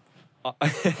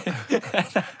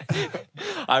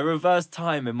reverse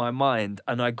time in my mind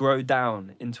and I grow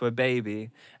down into a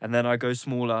baby and then I go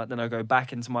smaller, then I go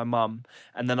back into my mum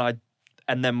and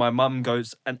then my mum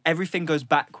goes and everything goes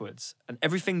backwards and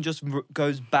everything just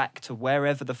goes back to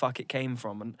wherever the fuck it came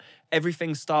from and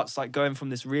everything starts like going from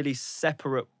this really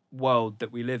separate world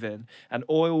that we live in and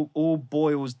all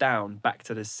boils down back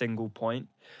to this single point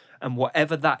and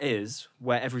whatever that is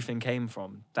where everything came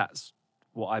from, that's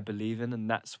what I believe in and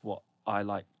that's what I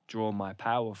like draw my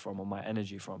power from or my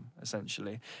energy from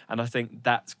essentially. And I think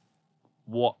that's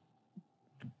what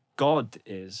God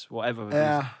is,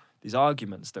 whatever these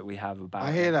arguments that we have about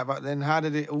I hear that, but then how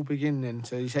did it all begin then?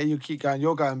 So you say you keep going,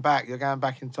 you're going back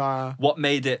in time. What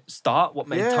made it start? What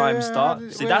made time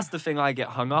start? See, that's the thing I get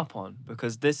hung up on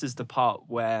because this is the part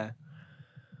where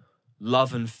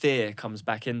love and fear comes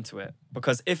back into it.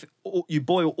 Because if you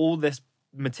boil all this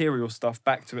material stuff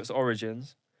back to its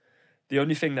origins, the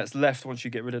only thing that's left once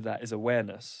you get rid of that is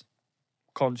awareness,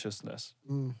 consciousness.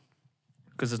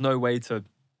 Because there's no way to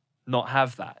not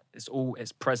have that.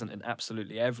 It's present in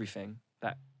absolutely everything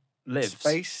that lives.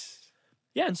 Space?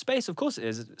 Yeah, and space, of course it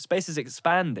is. Space is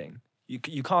expanding.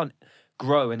 You can't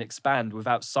grow and expand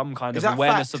without some kind of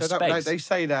awareness of space. They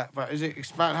say that, but is it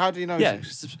expand? How do you know? Yeah,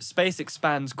 space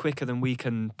expands quicker than we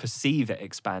can perceive it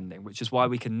expanding, which is why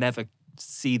we can never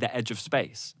see the edge of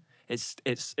space. It's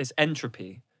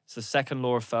entropy. It's the second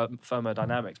law of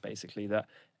thermodynamics, basically, that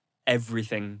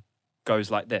everything goes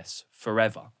like this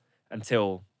forever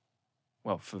until,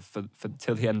 well, for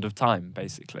till the end of time,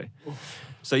 basically.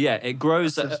 So yeah, it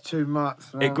grows. That's too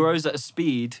much. Man. It grows at a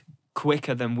speed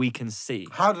quicker than we can see.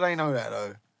 How do they know that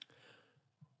though?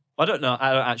 I don't know.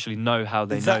 I don't actually know how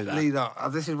they know that. Exactly.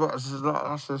 This is what.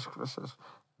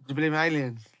 Do you believe in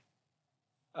aliens?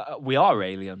 We are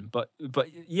alien, but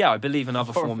yeah, I believe in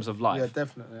other forms of life. Yeah,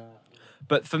 definitely.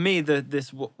 But for me,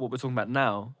 what we're talking about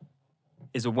now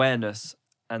is awareness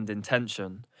and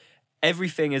intention.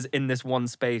 Everything is in this one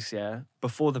space, yeah?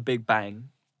 Before the Big Bang,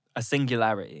 a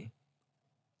singularity.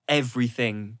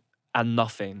 Everything and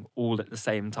nothing all at the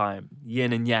same time.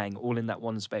 Yin and yang, all in that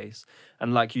one space.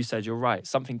 And like you said, you're right.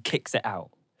 Something kicks it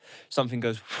out. Something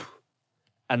goes,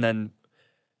 and then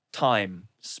time,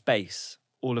 space,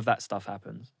 all of that stuff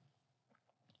happens.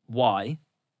 Why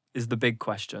is the big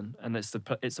question, and it's a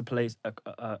place,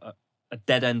 a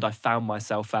dead end I found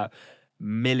myself at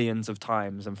millions of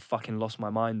times and fucking lost my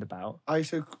mind about. I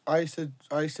used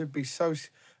to be so,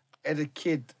 as a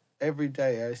kid, every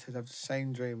day I used to have the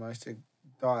same dream. I used to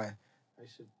die. I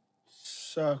used to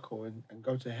circle and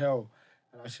go to hell,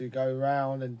 and I should go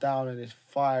round and down in this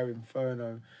fire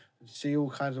inferno and see all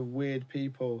kinds of weird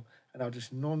people, and I'll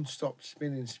just non-stop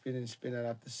spinning. I'd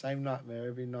have the same nightmare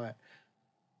every night.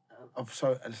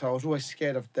 So I was always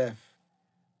scared of death,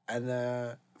 and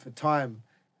for time,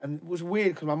 and it was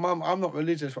weird because my mum. I'm not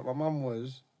religious, but my mum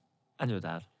was. And your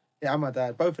dad. Yeah, and my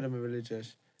dad. Both of them are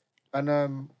religious,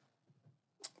 and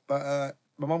but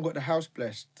my mum got the house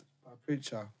blessed by a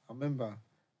preacher. I remember,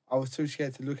 I was too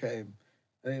scared to look at him.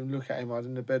 I didn't even look at him. I was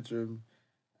in the bedroom,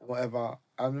 and whatever.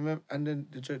 I remember, and then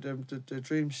the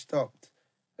dream stopped,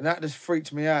 and that just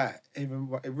freaked me out. Even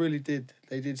it really did.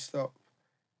 They did stop.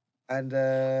 And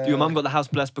your mum got the house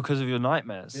blessed because of your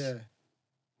nightmares. Yeah.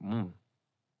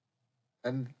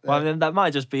 And well, then that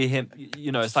might just be him.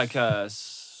 You know, it's like a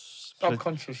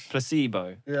subconscious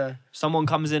placebo. Yeah. Someone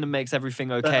comes in and makes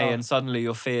everything okay, and suddenly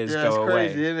your fears go away.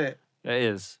 It's crazy, away. isn't it? It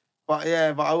is.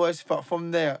 But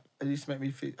from there, it used to make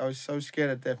me feel. I was so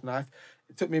scared of death. And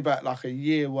it took me back like a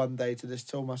year one day to just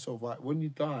tell myself, like, when you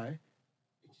die,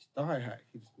 you just die, hack.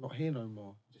 You're just not here no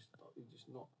more. You're just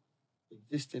not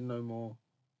existing no more.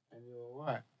 And you're all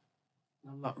right.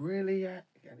 And I'm like, really, Hack?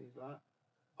 And he's like,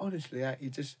 honestly, Hack, you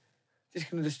just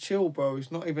gonna just chill, bro. It's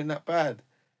not even that bad.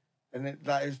 And it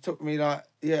took me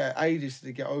ages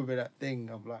to get over that thing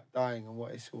of like dying and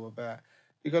what it's all about.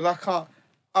 Because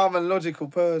I'm a logical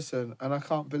person and I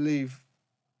can't believe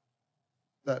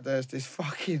that there's this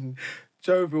fucking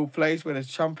jovial place where the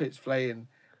trumpet's playing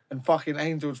and fucking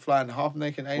angels flying, half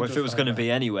naked angels. Well, if it was flying going to down.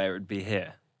 be anywhere, it'd be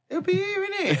here. It'll be here,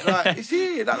 innit? Like, it's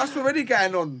here. That's already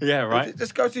going on. Yeah, right.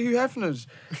 Just go to Hugh Hefner's.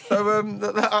 So,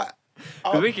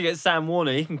 But we could get Sam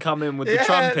Warner. He can come in with the Yeah.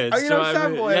 trumpets. Oh, you do know know what I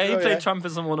Sam mean? Warner, Yeah, he played yeah.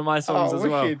 trumpets on one of my songs Oh, as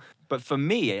well. wicked. But for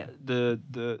me,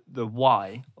 the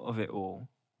why of it all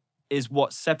is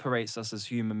what separates us as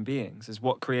human beings, is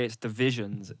what creates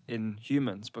divisions in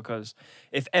humans. Because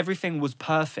if everything was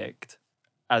perfect,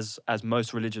 as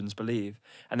most religions believe,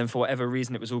 and then for whatever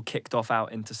reason it was all kicked off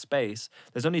out into space,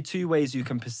 there's only two ways you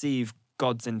can perceive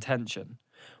God's intention.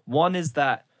 One is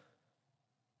that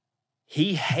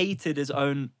he hated his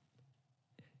own.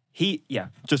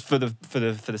 Just for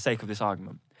the sake of this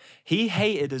argument, he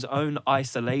hated his own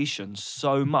isolation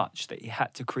so much that he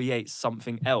had to create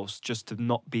something else just to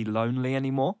not be lonely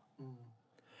anymore,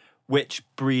 which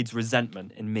breeds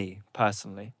resentment in me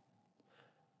personally.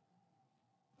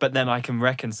 But then I can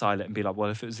reconcile it and be like, well,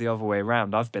 if it was the other way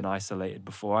around, I've been isolated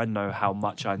before. I know how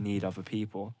much I need other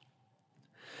people.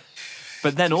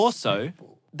 But then also,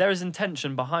 there is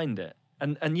intention behind it.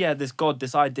 And yeah, this God,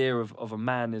 this idea of a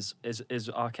man is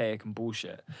archaic and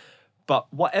bullshit.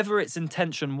 But whatever its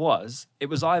intention was, it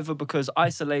was either because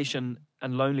isolation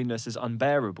and loneliness is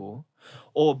unbearable,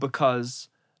 or because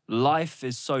life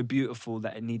is so beautiful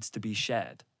that it needs to be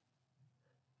shared.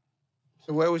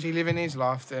 So where was he living his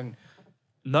life then?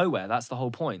 Nowhere. That's the whole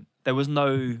point. There was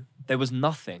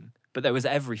nothing, but there was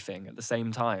everything at the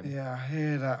same time. Yeah, I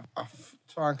hear that.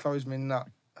 Try and close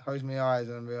my eyes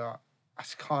and be like, I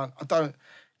just can't.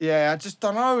 I just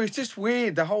don't know. It's just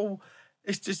weird.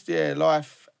 It's just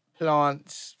life,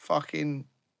 plants, fucking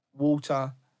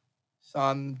water,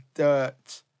 sun,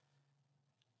 dirt.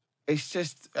 It's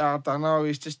just, I don't know.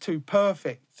 It's just too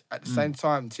perfect at the same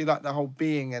time. See, like the whole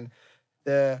being and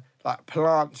the like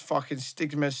plants, fucking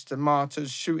stigmas, tomatoes,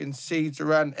 shooting seeds all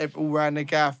around the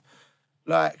gaff.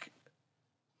 Like,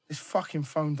 this fucking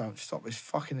phone don't stop.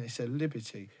 It's a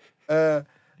liberty.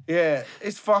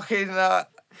 It's fucking,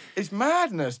 it's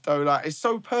madness though. Like, it's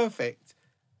so perfect.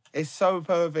 It's so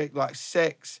perfect, like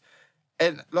sex.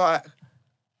 And like,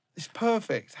 it's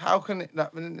perfect. How can it,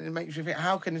 like, it makes you think,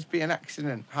 how can this be an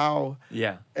accident? How?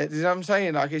 Yeah. You know what I'm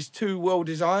saying? Like, it's too well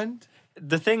designed.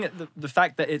 The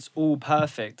fact that it's all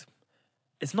perfect,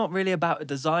 it's not really about a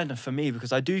designer for me,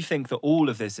 because I do think that all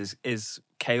of this is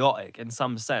chaotic in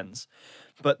some sense,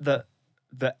 but the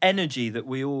energy that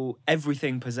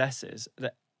everything possesses,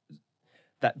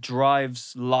 that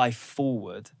drives life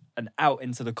forward and out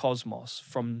into the cosmos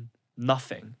from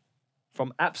nothing,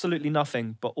 from absolutely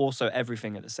nothing, but also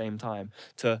everything at the same time,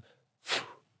 to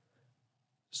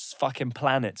fucking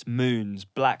planets, moons,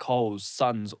 black holes,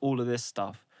 suns, all of this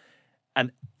stuff.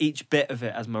 And each bit of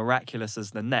it as miraculous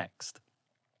as the next.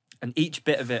 And each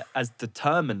bit of it as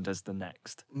determined as the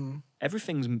next.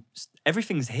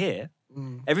 Everything's here.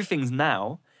 Everything's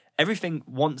now. Everything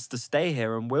wants to stay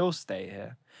here and will stay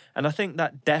here. And I think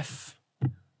that death...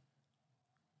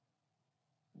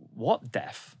 What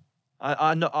death?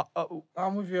 I know...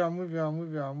 I'm with you.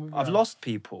 I've lost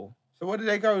people. So where do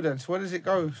they go then? So where does it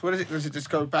go? So does it just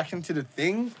go back into the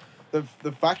thing?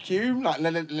 The vacuum? Like,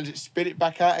 let it spit it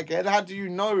back out again? How do you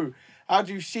know? How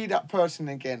do you see that person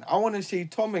again? I want to see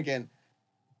Tom again.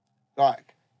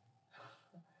 Like,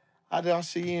 how do I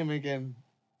see him again?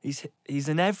 He's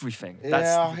in everything.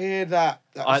 I hear that.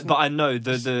 But I know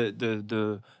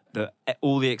the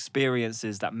all the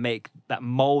experiences that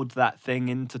mold that thing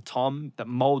into Tom, that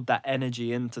mold that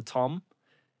energy into Tom,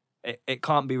 it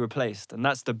can't be replaced. And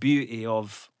that's the beauty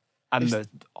of And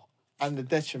the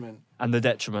detriment. And the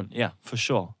detriment, yeah, for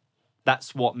sure.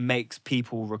 That's what makes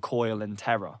people recoil in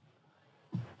terror.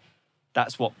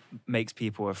 That's what makes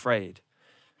people afraid.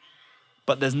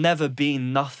 But there's never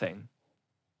been nothing.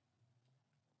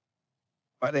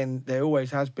 But then there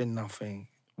always has been nothing.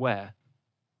 Where?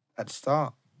 At the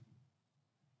start.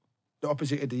 The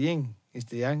opposite of the yin is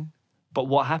the yang. But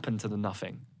what happened to the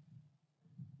nothing?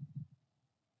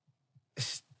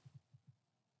 It's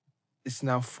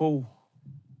now full.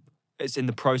 It's in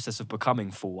the process of becoming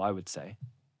full, I would say.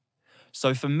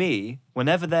 So for me,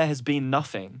 whenever there has been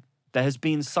nothing, there has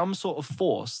been some sort of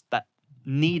force that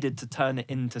needed to turn it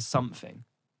into something,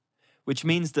 which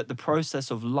means that the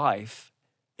process of life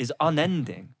is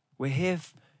unending. We're here,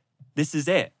 this is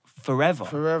it, forever.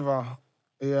 Forever.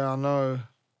 Yeah, I know.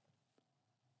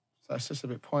 So it's just a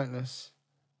bit pointless.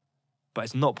 But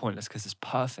it's not pointless because it's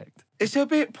perfect. It's a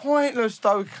bit pointless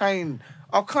though, Kane.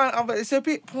 It's a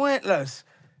bit pointless.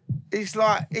 It's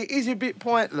like, it is a bit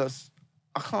pointless.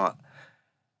 I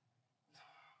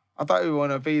don't even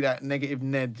want to be that negative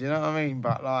Ned, you know what I mean?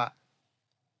 But like,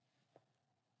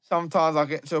 sometimes I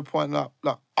get to a point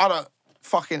like I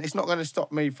fucking, it's not going to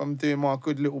stop me from doing my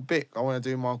good little bit. I want to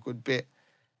do my good bit.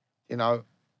 You know,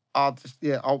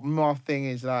 my thing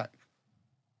is like,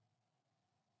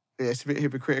 yeah, it's a bit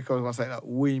hypocritical when I say that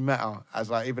we matter, as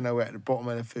like, even though we're at the bottom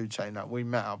of the food chain, like we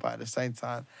matter, but at the same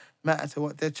time, matter to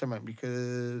what detriment?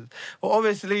 Because, well,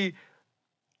 obviously,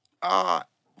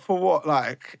 for what,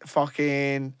 like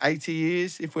fucking 80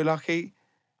 years if we're lucky,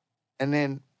 and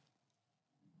then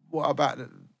what about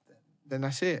then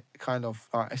that's it, kind of.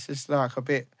 Like, it's just like a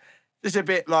bit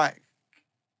like,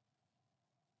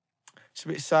 it's a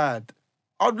bit sad.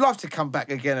 I'd love to come back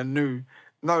again and know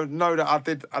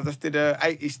that I just did a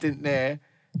 80 stint there.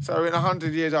 So in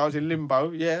 100 years I was in limbo.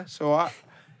 Yeah, so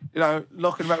you know,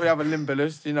 locking back with other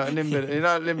limblers,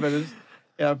 limblers,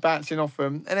 you know, bouncing off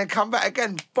them, and then come back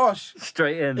again, bosh.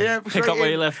 Straight in. Yeah, Pick up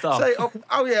where you left off. Say,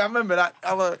 oh yeah, I remember that.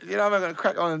 I'm gonna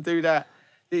crack on and do that.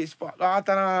 I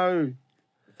don't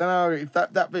know. If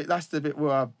that's the bit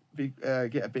where I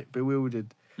get a bit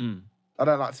bewildered. I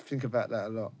don't like to think about that a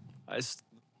lot.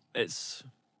 It's.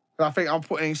 I think I'm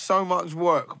putting so much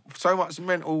work, so much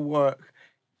mental work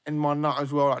in my nut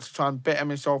as well, like to try and better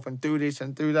myself and do this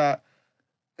and do that.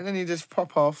 And then you just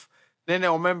pop off. Then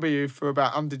they'll remember you for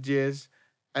about 100 years.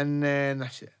 And then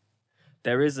that's it.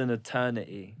 There is an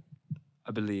eternity,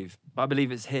 I believe. But I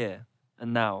believe it's here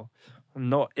and now.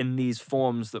 Not in these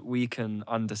forms that we can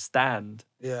understand.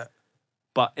 Yeah.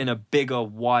 But in a bigger,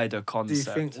 wider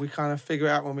concept. Do you think we kind of figure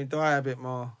it out when we die a bit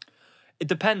more? It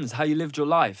depends how you lived your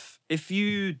life. If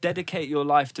you dedicate your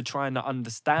life to trying to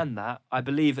understand that, I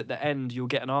believe at the end you'll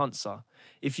get an answer.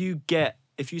 If you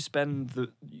spend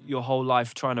your whole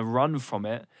life trying to run from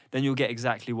it, then you'll get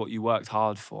exactly what you worked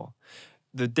hard for.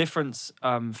 The difference,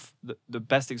 the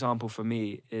best example for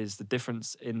me is the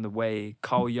difference in the way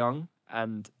Carl Jung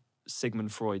and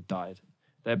Sigmund Freud died.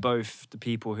 They're both the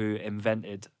people who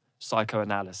invented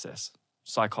psychoanalysis,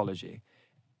 psychology.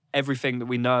 Everything that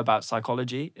we know about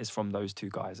psychology is from those two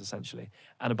guys, essentially,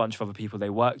 and a bunch of other people they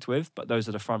worked with, but those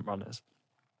are the front runners.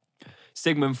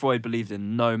 Sigmund Freud believed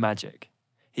in no magic.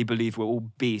 He believed we're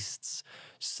all beasts,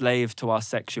 slave to our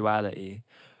sexuality,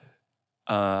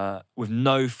 with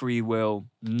no free will,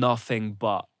 nothing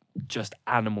but just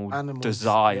animal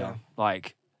desire. Yeah.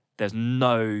 Like, there's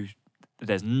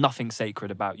nothing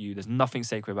sacred about you. There's nothing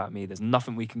sacred about me. There's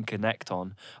nothing we can connect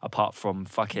on apart from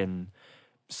fucking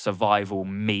survival,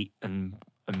 meat, and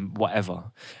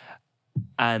whatever.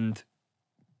 And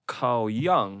Carl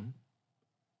Jung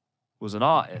was an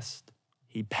artist.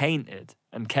 He painted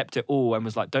and kept it all and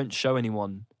was like, don't show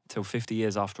anyone till 50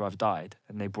 years after I've died.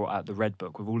 And they brought out the Red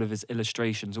Book with all of his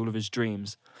illustrations, all of his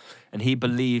dreams. And he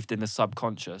believed in the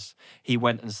subconscious. He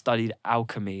went and studied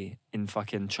alchemy in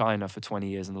fucking China for 20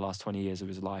 years in the last 20 years of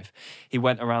his life. He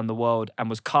went around the world and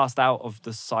was cast out of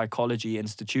the psychology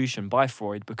institution by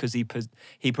Freud because he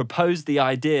proposed the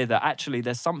idea that actually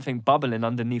there's something bubbling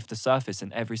underneath the surface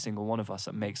in every single one of us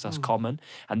that makes us common.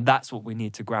 And that's what we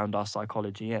need to ground our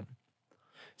psychology in.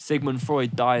 Sigmund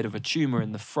Freud died of a tumor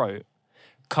in the throat.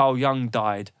 Carl Jung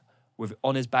died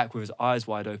on his back with his eyes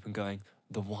wide open going,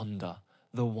 the wonder,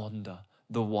 the wonder,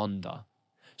 the wonder.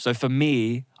 So for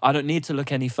me, I don't need to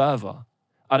look any further.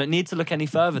 I don't need to look any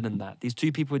further than that. These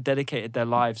two people dedicated their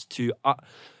lives to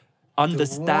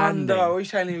understanding. The wonder.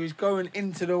 He's saying he was going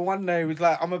into the wonder. He was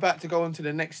like, I'm about to go on to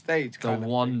the next stage. The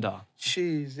wonder.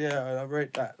 Jeez, yeah, I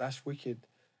read that. That's wicked.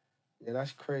 Yeah,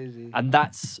 that's crazy. And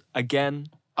that's, again...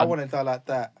 I want to die like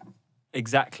that.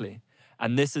 Exactly.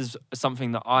 And this is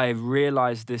something that I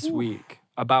realized this week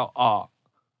about art.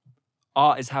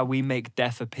 Art is how we make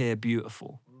death appear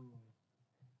beautiful.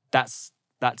 That's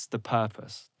the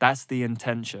purpose. That's the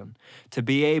intention. To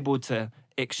be able to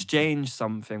exchange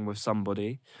something with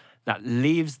somebody that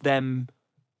leaves them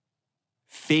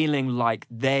feeling like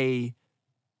they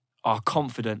are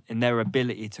confident in their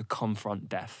ability to confront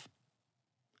death.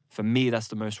 For me, that's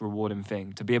the most rewarding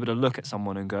thing. To be able to look at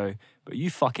someone and go, but you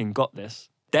fucking got this.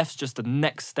 Death's just the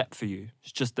next step for you.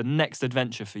 It's just the next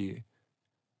adventure for you.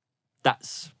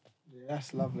 That's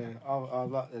lovely. I'd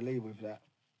like to leave with that.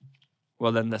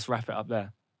 Well, then let's wrap it up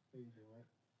there.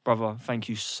 Brother, thank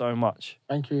you so much.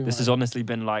 Thank you. This has honestly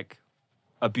been like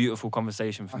a beautiful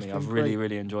conversation for me. I've really,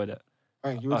 really enjoyed it.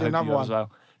 Thank you. We'll do another one. As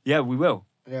well. Yeah, we will.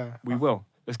 Yeah. We will.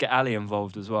 Let's get Ali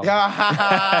involved as well.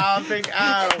 Yeah, big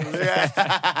Al.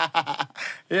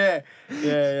 Yeah.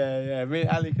 Me and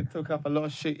Ali could talk up a lot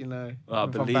of shit, you know. Well,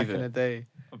 I from believe back it. in the day.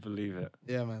 I believe it.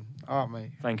 Yeah, man. All right,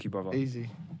 mate. Thank you, brother. Easy.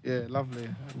 Yeah, lovely.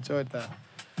 Enjoyed that.